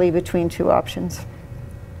regularly between 2 options.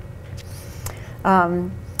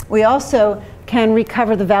 We also can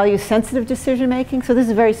recover the value-sensitive decision making. So this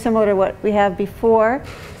is very similar to what we have before.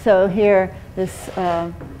 So here, this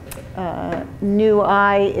nu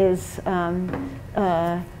I is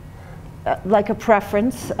like a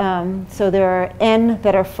preference. So there are n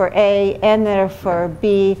that are for A, n that are for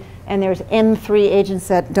B, and there's n3 agents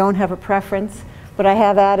that don't have a preference. But I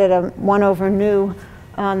have added a 1 over nu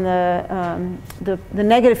on the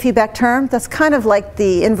negative feedback term. That's kind of like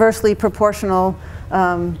the inversely proportional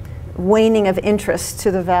waning of interest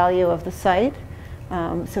to the value of the site.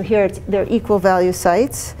 So here they're equal value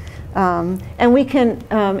sites. And we can,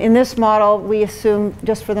 in this model, we assume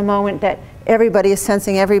just for the moment that everybody is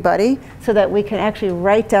sensing everybody, so that we can actually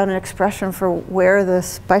write down an expression for where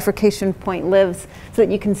this bifurcation point lives, so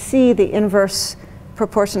that you can see the inverse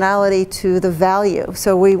proportionality to the value.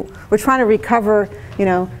 So we're trying to recover,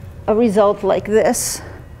 a result like this,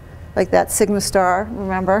 like that sigma star,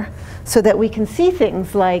 remember, so that we can see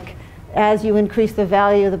things like as you increase the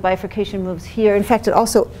value, the bifurcation moves here. In fact, it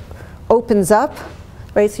also opens up,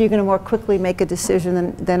 right? So you're going to more quickly make a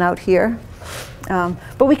decision than out here.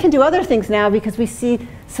 But we can do other things now because we see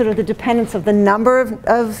sort of the dependence of the number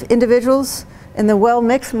of individuals. In the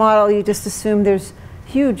well-mixed model, you just assume there's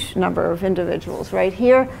huge number of individuals. Right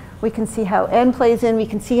here, we can see how n plays in. We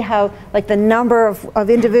can see how like the number of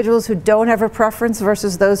individuals who don't have a preference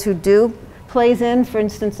versus those who do plays in. For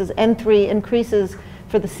instance, as n3 increases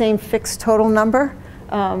for the same fixed total number,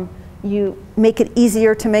 you make it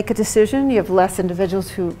easier to make a decision. You have less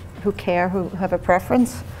individuals who care, who have a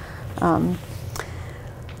preference.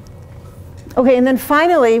 Okay, and then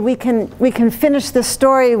finally, we can finish this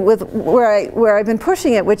story with where I've been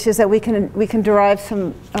pushing it, which is that we can derive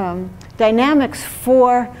some dynamics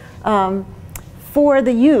for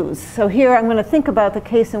the U's. So here I'm going to think about the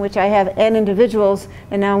case in which I have n individuals,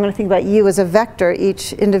 and now I'm going to think about U as a vector.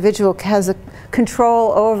 Each individual has a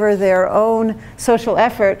control over their own social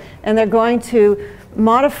effort, and they're going to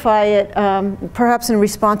modify it perhaps in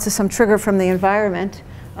response to some trigger from the environment.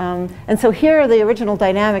 And so here are the original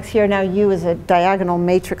dynamics. Here now U is a diagonal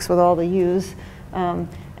matrix with all the U's.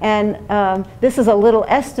 This is a little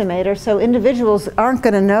estimator, so individuals aren't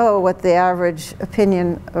going to know what the average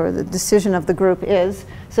opinion or the decision of the group is,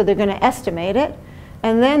 so they're going to estimate it.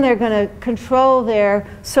 And then they're going to control their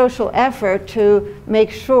social effort to make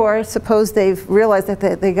sure, suppose they've realized that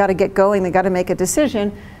they got to get going, they got to make a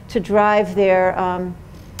decision, to drive their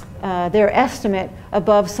estimate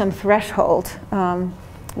above some threshold.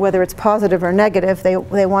 Whether it's positive or negative, they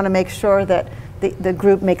want to make sure that the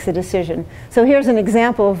group makes a decision. So here's an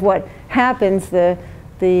example of what happens. These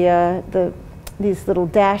little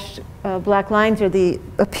dashed black lines are the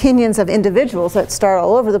opinions of individuals that start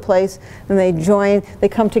all over the place, and they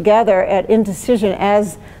come together at indecision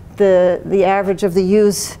as the average of the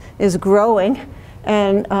U's is growing,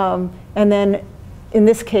 and then in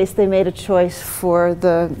this case they made a choice for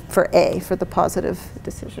A, for the positive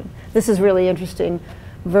decision. This is really interesting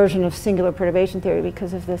version of singular perturbation theory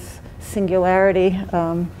because of this singularity.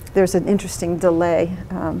 There's an interesting delay.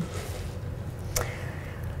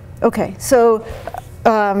 Okay, so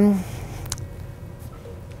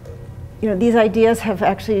these ideas have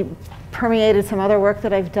actually permeated some other work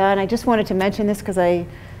that I've done. I just wanted to mention this because I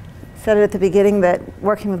said it at the beginning that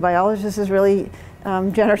working with biologists is really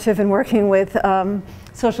generative in working with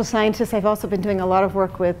social scientists. I've also been doing a lot of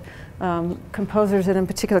work with composers and in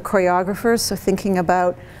particular choreographers, so thinking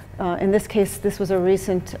about, in this case, this was a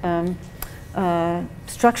recent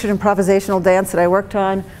structured improvisational dance that I worked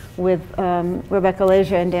on with Rebecca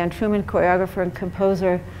Leja and Dan Truman, choreographer and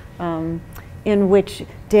composer, in which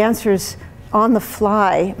dancers on the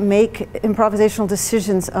fly make improvisational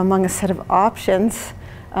decisions among a set of options,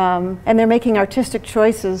 and they're making artistic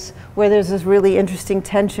choices where there's this really interesting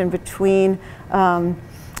tension between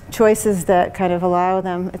choices that kind of allow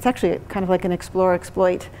them, it's actually kind of like an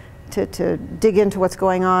explore-exploit, to dig into what's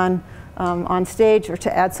going on stage or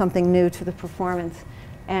to add something new to the performance.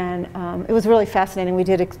 And it was really fascinating. We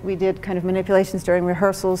did kind of manipulations during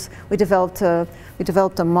rehearsals. We developed a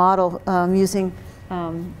model using,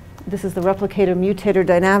 this is the replicator mutator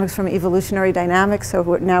dynamics from evolutionary dynamics. So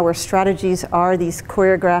now where strategies are these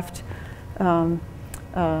choreographed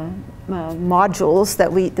modules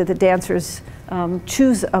that the dancers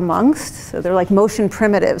choose amongst. So they're like motion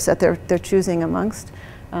primitives that they're choosing amongst.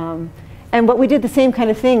 And what we did the same kind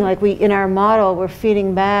of thing, like in our model, we're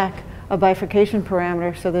feeding back a bifurcation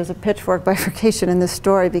parameter. So there's a pitchfork bifurcation in this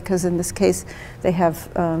story because in this case they have,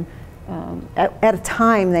 at a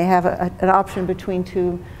time, they have an option between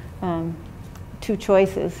two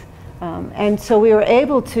choices. And so we were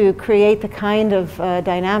able to create the kind of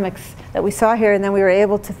dynamics that we saw here, and then we were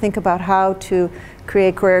able to think about how to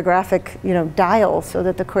create choreographic, dials so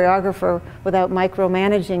that the choreographer, without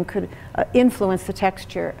micromanaging, could influence the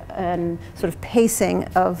texture and sort of pacing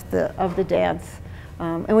of the dance.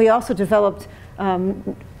 And we also developed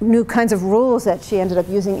new kinds of rules that she ended up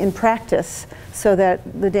using in practice, so that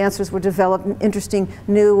the dancers would develop interesting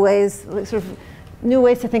new ways, to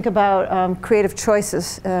think about creative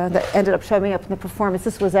choices that ended up showing up in the performance.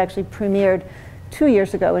 This was actually premiered 2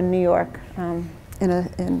 years ago in New York, in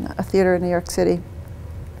a theater in New York City.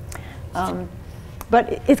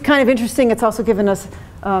 But it's kind of interesting. It's also given us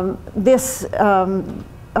this.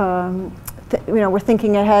 We're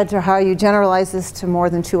thinking ahead to how you generalize this to more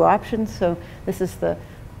than two options. So this is the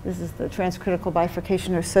transcritical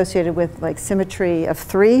bifurcation associated with like symmetry of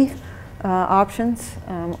three options,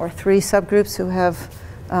 or three subgroups who have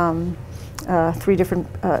three different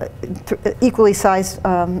equally sized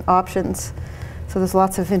options. So there's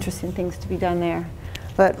lots of interesting things to be done there.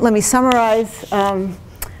 But let me summarize.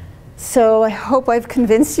 So I hope I've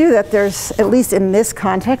convinced you that there's, at least in this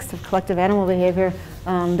context of collective animal behavior,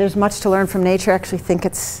 there's much to learn from nature. I actually think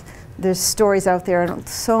there's stories out there in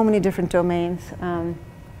so many different domains.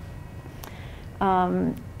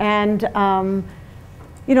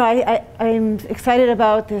 You know, I'm excited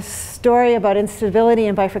about this story about instability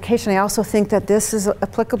and bifurcation. I also think that this is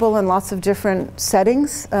applicable in lots of different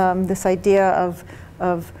settings. This idea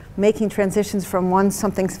of making transitions from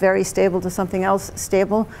something's very stable to something else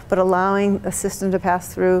stable, but allowing a system to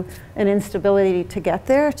pass through an instability to get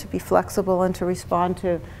there, to be flexible and to respond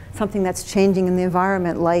to something that's changing in the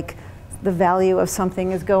environment, like the value of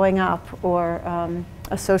something is going up, or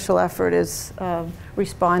a social effort is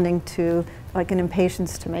responding to like an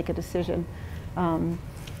impatience to make a decision.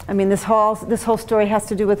 I mean, this whole story has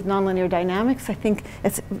to do with nonlinear dynamics. I think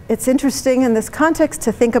it's interesting in this context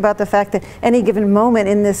to think about the fact that any given moment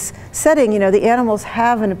in this setting, you know, the animals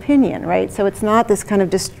have an opinion, right? So it's not this kind of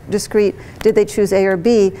discrete, did they choose A or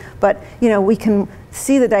B, but, you know, we can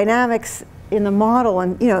see the dynamics in the model,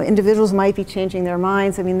 and, you know, individuals might be changing their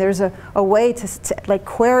minds. I mean, there's a way to like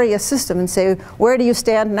query a system and say, where do you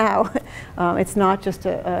stand now? It's not just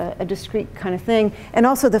a discrete kind of thing. And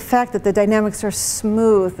also the fact that the dynamics are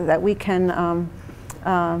smooth, that we can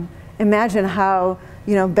imagine how,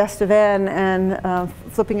 you know, best of n and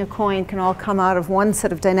flipping a coin can all come out of one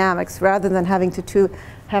set of dynamics, rather than having to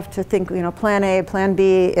have to think, you know, plan A, plan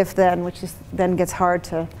B, if then, which is then gets hard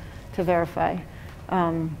to verify.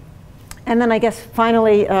 And then I guess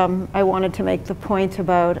finally, I wanted to make the point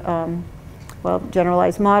about, well,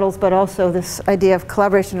 generalized models, but also this idea of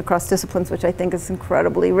collaboration across disciplines, which I think is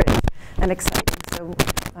incredibly rich and exciting. So,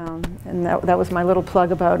 and that was my little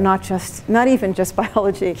plug about not even just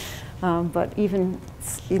biology, but even,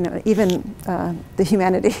 you know, even the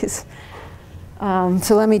humanities.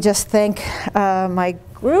 So let me just thank my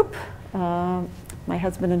group, my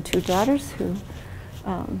husband and 2 daughters who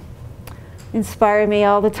inspire me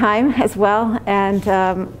all the time as well, and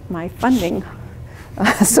my funding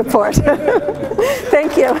support.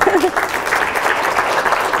 Thank you.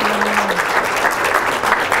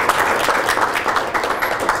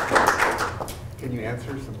 Can you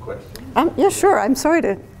answer some questions? Yeah, sure. I'm sorry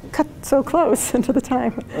to cut so close into the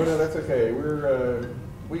time. Oh no, that's okay.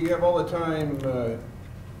 We have all the time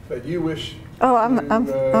that you wish. Oh,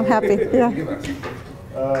 I'm happy. Yeah.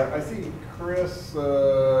 I see Chris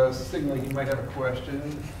signaling he might have a question.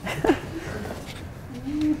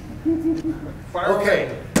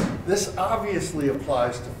 Okay, this obviously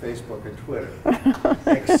applies to Facebook and Twitter,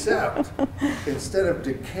 except instead of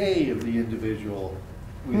decay of the individual,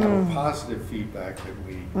 we have a positive feedback that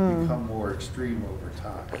we become more extreme over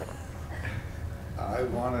time. I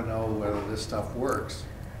want to know whether this stuff works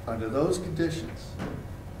under those conditions,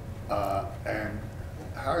 and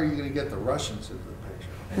how are you going to get the Russians into the picture?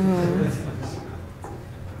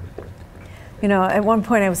 You know, at one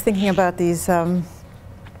point I was thinking about these, you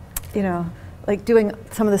know, like doing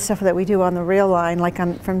some of the stuff that we do on the real line, like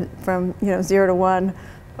from you know, 0 to 1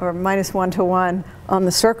 or -1 to 1 on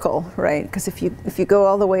the circle, right? Because if you go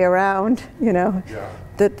all the way around, you know, Yeah.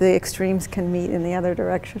 that the extremes can meet in the other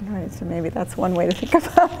direction, right? So maybe that's one way to think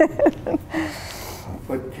about it.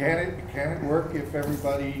 But can it work if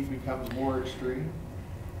everybody becomes more extreme?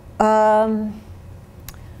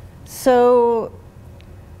 So,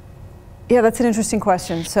 yeah, that's an interesting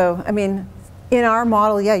question. So, I mean, in our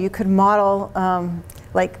model, yeah, you could model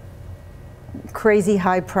like crazy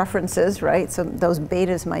high preferences, right? So those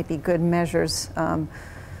betas might be good measures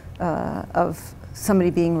of somebody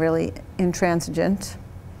being really intransigent.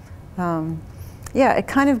 Yeah, it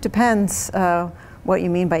kind of depends what you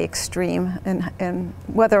mean by extreme, and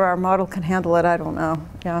whether our model can handle it, I don't know.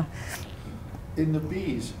 Yeah. In the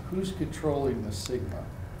bees, who's controlling the sigma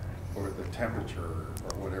or the temperature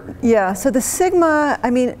or whatever? Yeah, so the sigma, I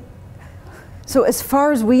mean, so as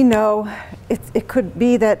far as we know, it could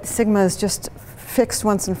be that sigma is just fixed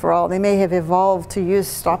once and for all. They may have evolved to use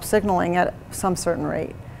stop signaling at some certain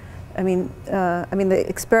rate. I mean, the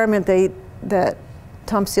experiment that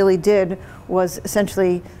Tom Seeley did was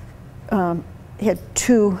essentially he had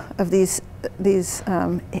 2 of these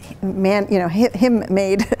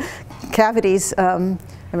him-made cavities. I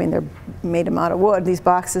mean, they're made them out of wood. These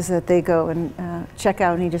boxes that they go and check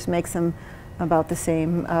out, and he just makes them about the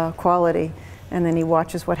same quality, and then he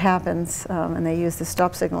watches what happens, and they use the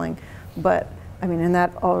stop signaling. But I mean, and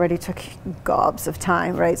that already took gobs of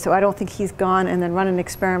time, right? So I don't think he's gone and then run an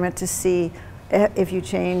experiment to see if you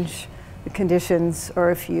change the conditions,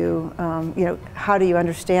 or if you, you know, how do you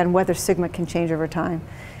understand whether sigma can change over time?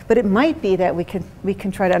 But it might be that we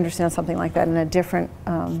can try to understand something like that in a different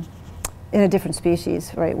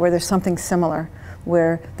species, right, where there's something similar.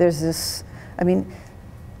 where there's this, I mean,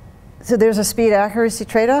 so there's a speed accuracy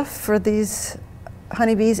trade-off for these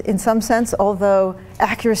honeybees in some sense, although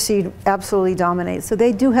accuracy absolutely dominates. So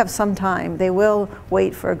they do have some time. They will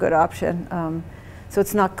wait for a good option. So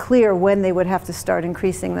it's not clear when they would have to start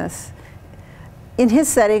increasing this. In his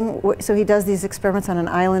setting, so he does these experiments on an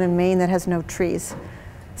island in Maine that has no trees.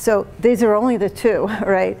 So these are only the two,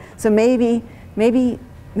 right? So maybe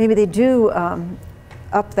they do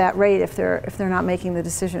up that rate if they're not making the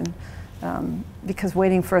decision, because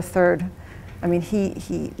waiting for a third. I mean,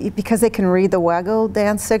 because they can read the waggle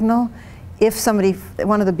dance signal, if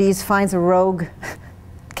one of the bees finds a rogue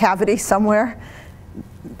cavity somewhere,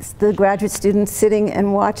 the graduate student sitting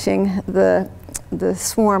and watching the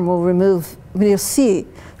swarm will remove, I mean, you'll see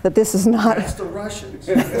that this is not. That's the Russians.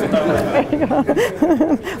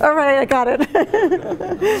 All right, I got it.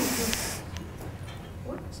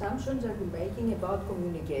 What assumptions are you making about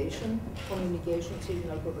communication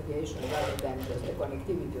signal propagation, rather than just the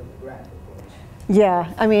connectivity of the graph, of course?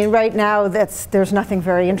 Yeah, I mean, right now there's nothing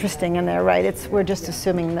very interesting in there, right? We're just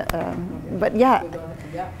assuming that, but yeah.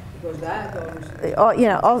 Because that obviously.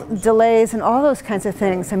 All delays and all those kinds of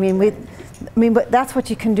things. I mean, but that's what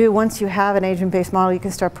you can do once you have an agent-based model. You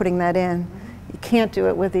can start putting that in. You can't do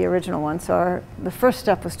it with the original one. So the first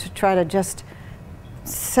step was to try to just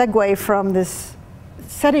segue from this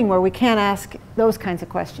setting where we can't ask those kinds of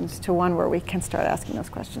questions to one where we can start asking those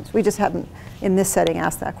questions. We just haven't, in this setting,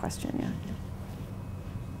 asked that question yet.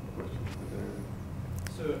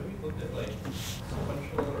 So if we looked at like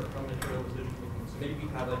sequential or combinatorial decision making, so maybe we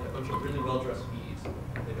have like a bunch of really well-dressed bees.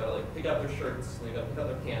 They've got to like pick out their shirts, and they've got to pick out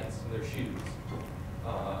their pants and their shoes,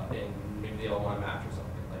 and maybe they all want to match or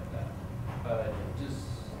something like that.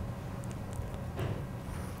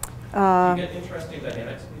 Do you get interesting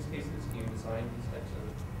dynamics in these cases? Can you design these types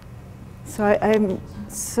of?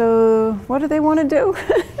 So what do they want to do?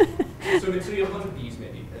 So you have a bunch of bees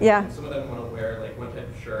maybe, and yeah. Some of them want to wear like one type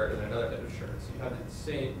of shirt and another type of shirt. So you have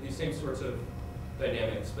these same sorts of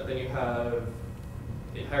dynamics, but then you have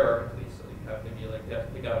it hierarchically. So you have maybe like they have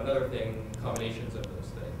to pick out another thing, combinations of those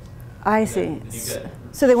things. I see. Then you get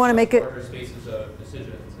so they want to make it larger spaces of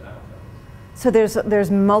decisions and outcomes. So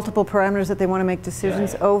there's multiple parameters that they want to make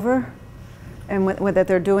decisions over, and that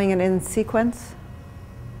they're doing it in sequence.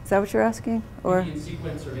 Is that what you're asking? Or maybe in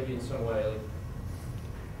sequence, or maybe in some way. Like,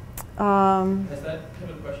 has that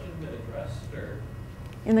kind of question been addressed, or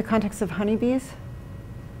in the context of honeybees?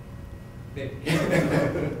 Maybe.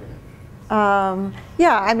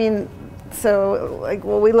 Yeah, I mean, so like,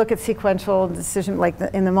 well, we look at sequential decision, like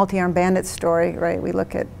in the multi-armed bandit story, right? We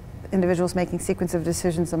look at individuals making sequence of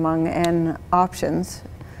decisions among n options.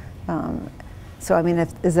 So I mean,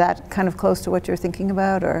 is that kind of close to what you're thinking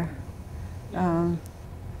about, or?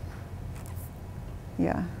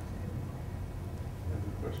 Yeah.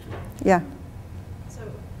 Yeah. So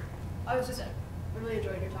I really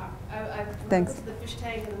enjoyed your talk. Thanks. I looked at the fish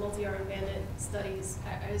tank and the multi-armed bandit studies.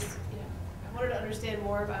 I wanted to understand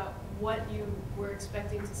more about what you were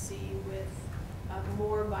expecting to see with a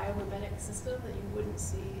more biomimetic system that you wouldn't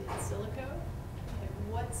see in silico. Like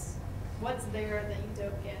what's there that you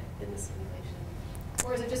don't get in the simulation?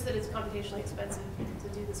 Or is it just that it's computationally expensive to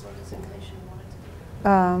do the sort of simulation you wanted to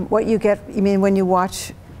do? What you get, you mean when you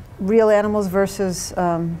watch real animals versus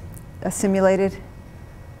a simulated?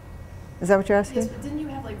 Is that what you're asking? Yes, but didn't you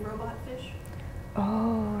have like robot fish?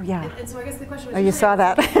 Oh, yeah. And so I guess the question was, oh, you saw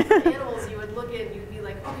that. animals you would look at, you'd be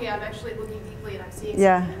like, okay, I'm actually looking deeply and I'm seeing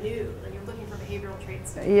something new. And you're looking for behavioral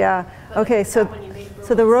traits. Yeah. But okay. So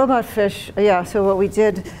the robot fish. Yeah. So what we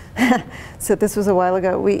did. So this was a while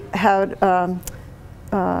ago. We had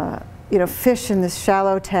fish in this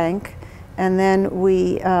shallow tank, and then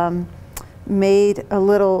we made a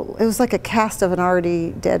little. It was like a cast of an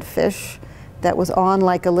already dead fish that was on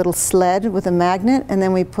like a little sled with a magnet, and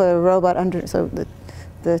then we put a robot under. So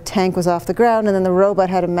the tank was off the ground, and then the robot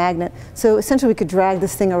had a magnet. So essentially we could drag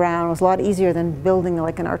this thing around. It was a lot easier than building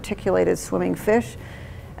like an articulated swimming fish.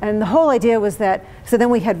 And the whole idea was that, so then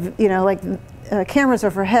we had, cameras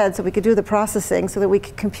overhead, so we could do the processing so that we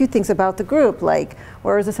could compute things about the group, like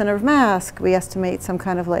where is the center of mass? We estimate some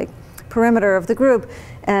kind of like perimeter of the group.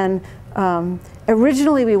 And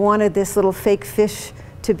originally we wanted this little fake fish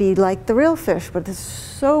to be like the real fish, but it's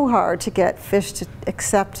so hard to get fish to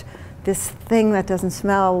accept this thing that doesn't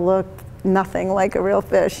smell, look, nothing like a real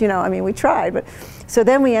fish. I mean, we tried, but so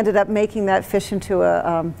then we ended up making that fish into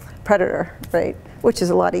a predator, right? Which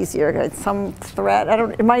is a lot easier. Right? Some threat.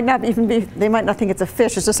 It might not even be. They might not think it's a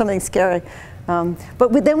fish. It's just something scary.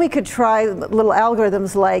 But then we could try little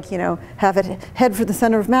algorithms like, have it head for the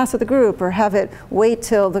center of mass of the group, or have it wait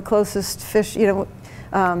till the closest fish.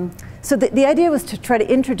 So the idea was to try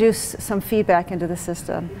to introduce some feedback into the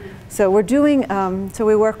system. So we're doing, so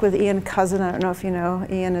we work with Ian Cousin. I don't know if you know.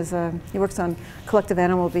 Ian is he works on collective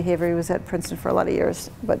animal behavior. He was at Princeton for a lot of years,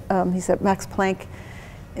 but he's at Max Planck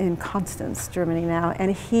in Constance, Germany now.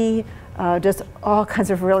 And he does all kinds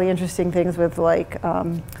of really interesting things with like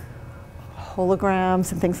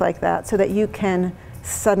holograms and things like that, so that you can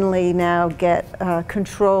suddenly now get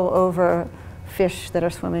control over fish that are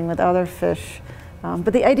swimming with other fish.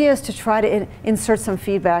 But the idea is to try to insert some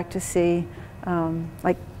feedback to see,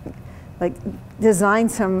 like design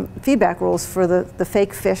some feedback rules for the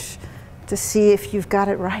fake fish to see if you've got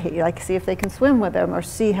it right, like see if they can swim with them or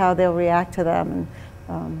see how they'll react to them.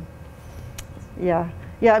 And, yeah,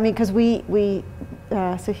 I mean, because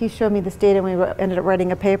so he showed me this data and we ended up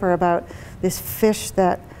writing a paper about this fish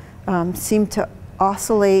that seemed to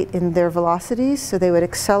oscillate in their velocities. So they would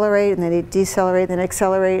accelerate and then they'd decelerate, then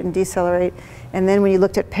accelerate and decelerate. And then when you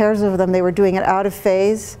looked at pairs of them, they were doing it out of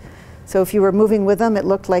phase. So if you were moving with them, it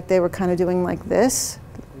looked like they were kind of doing like this.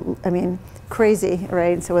 I mean, crazy,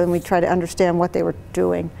 right? So then we tried to understand what they were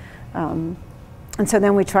doing. And so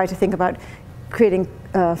then we tried to think about creating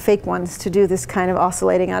fake ones to do this kind of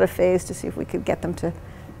oscillating out of phase to see if we could get them to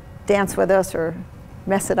dance with us or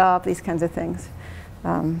mess it up, these kinds of things.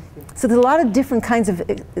 So there's a lot of different kinds of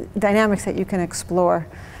dynamics that you can explore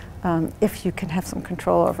if you can have some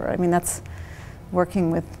control over it. I mean, that's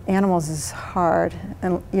working with animals is hard,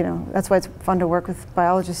 and that's why it's fun to work with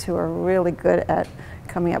biologists who are really good at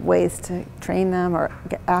coming up ways to train them or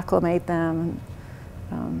acclimate them.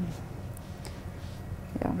 Yeah.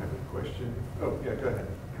 I have a question. Oh, yeah, go ahead.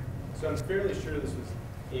 So I'm fairly sure this was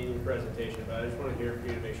in your presentation, but I just want to hear from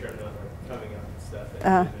you to make sure I'm not coming up with stuff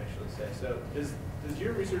that you didn't actually say. So does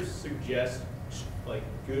your research suggest like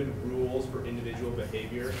good rules for individual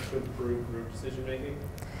behavior to improve group decision making?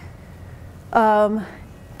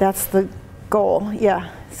 That's the goal, yeah.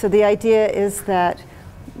 So the idea is that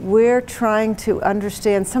we're trying to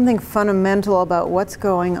understand something fundamental about what's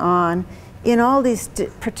going on in all these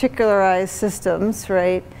particularized systems,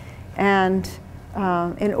 right? And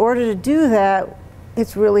in order to do that,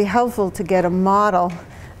 it's really helpful to get a model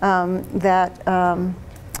that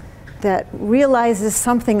realizes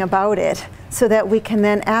something about it, so that we can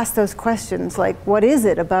then ask those questions, like, what is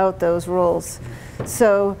it about those rules?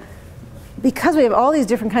 So because we have all these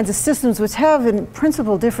different kinds of systems which have in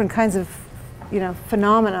principle different kinds of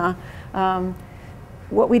phenomena,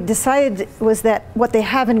 what we decided was that what they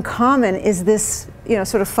have in common is this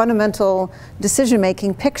sort of fundamental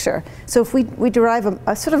decision-making picture. So if we derive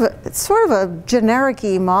a sort of a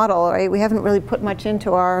generic-y model, right? We haven't really put much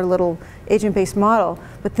into our little agent-based model,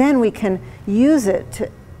 but then we can use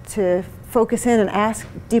it to focus in and ask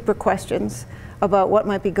deeper questions about what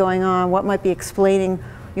might be going on, what might be explaining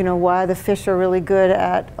why the fish are really good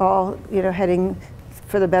at all heading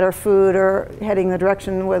for the better food or heading the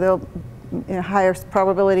direction where they'll higher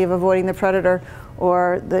probability of avoiding the predator,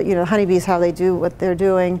 or the honeybees, how they do what they're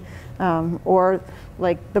doing, or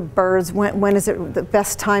like the birds, when is it the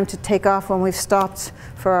best time to take off when we've stopped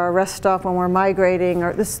for our rest stop when we're migrating,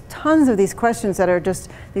 or there's tons of these questions that are just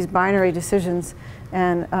these binary decisions.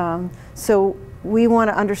 And so we want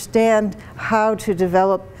to understand how to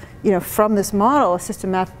develop from this model a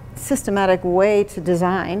systematic way to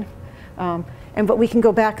design. But we can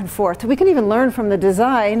go back and forth. So we can even learn from the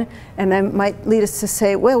design, and then might lead us to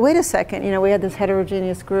say, well, wait a second, we had this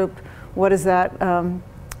heterogeneous group. What does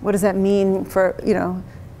that mean for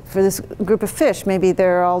for this group of fish? Maybe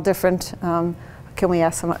they're all different. Can we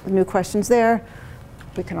ask some new questions there?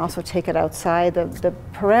 We can also take it outside the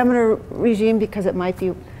parameter regime, because it might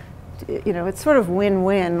be, it's sort of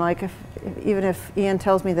win-win. Like even if Ian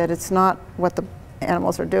tells me that it's not what the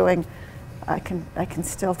animals are doing, I can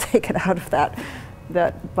still take it out of that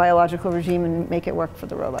biological regime and make it work for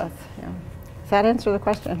the robots. Yeah. Does that answer the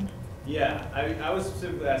question? Yeah, I was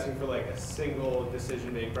specifically asking for like a single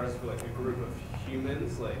decision-making process for like a group of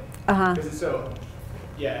humans, like because it's so,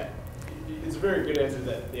 yeah, it's a very good answer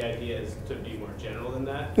that the idea is to be more general than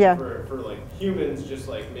that. Yeah. For like humans, just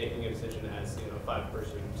like making a decision as a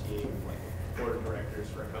 5-person team, like board of directors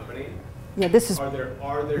for a company. Yeah, this is. Are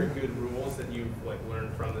there good rules that you've like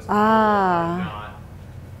learned from this that are not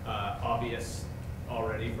obvious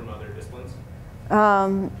already from other disciplines?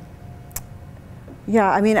 Yeah,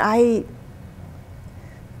 I mean,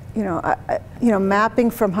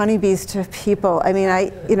 mapping from honeybees to people. I mean,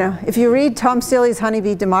 if you read Tom Steely's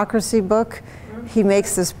Honeybee Democracy book, he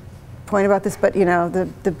makes this point about this. But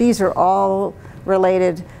the bees are all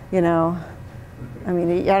related. I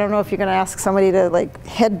mean, I don't know if you're going to ask somebody to like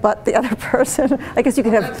headbutt the other person. I guess you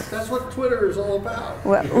could have. That's what Twitter is all about.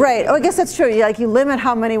 Well, right. Oh, I guess that's true. You limit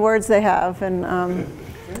how many words they have, and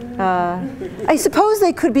I suppose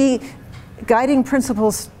they could be guiding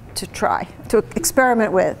principles to try to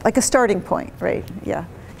experiment with, like a starting point, right? Yeah.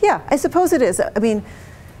 Yeah. I suppose it is. I mean,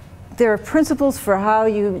 there are principles for how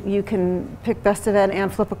you can pick best event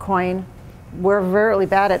and flip a coin. We're really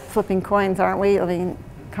bad at flipping coins, aren't we? I mean,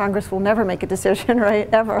 Congress will never make a decision, right,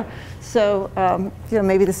 ever. So,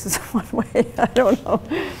 maybe this is one way. I don't know.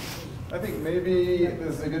 I think maybe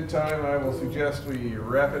this is a good time. I will suggest we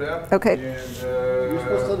wrap it up. Okay. And, You're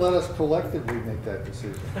supposed to let us collectively make that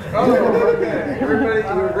decision. Oh, okay. Everybody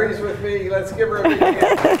who agrees with me, let's give her a big hand. Is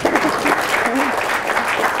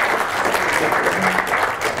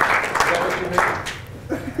that what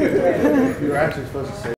you mean? You're actually supposed to say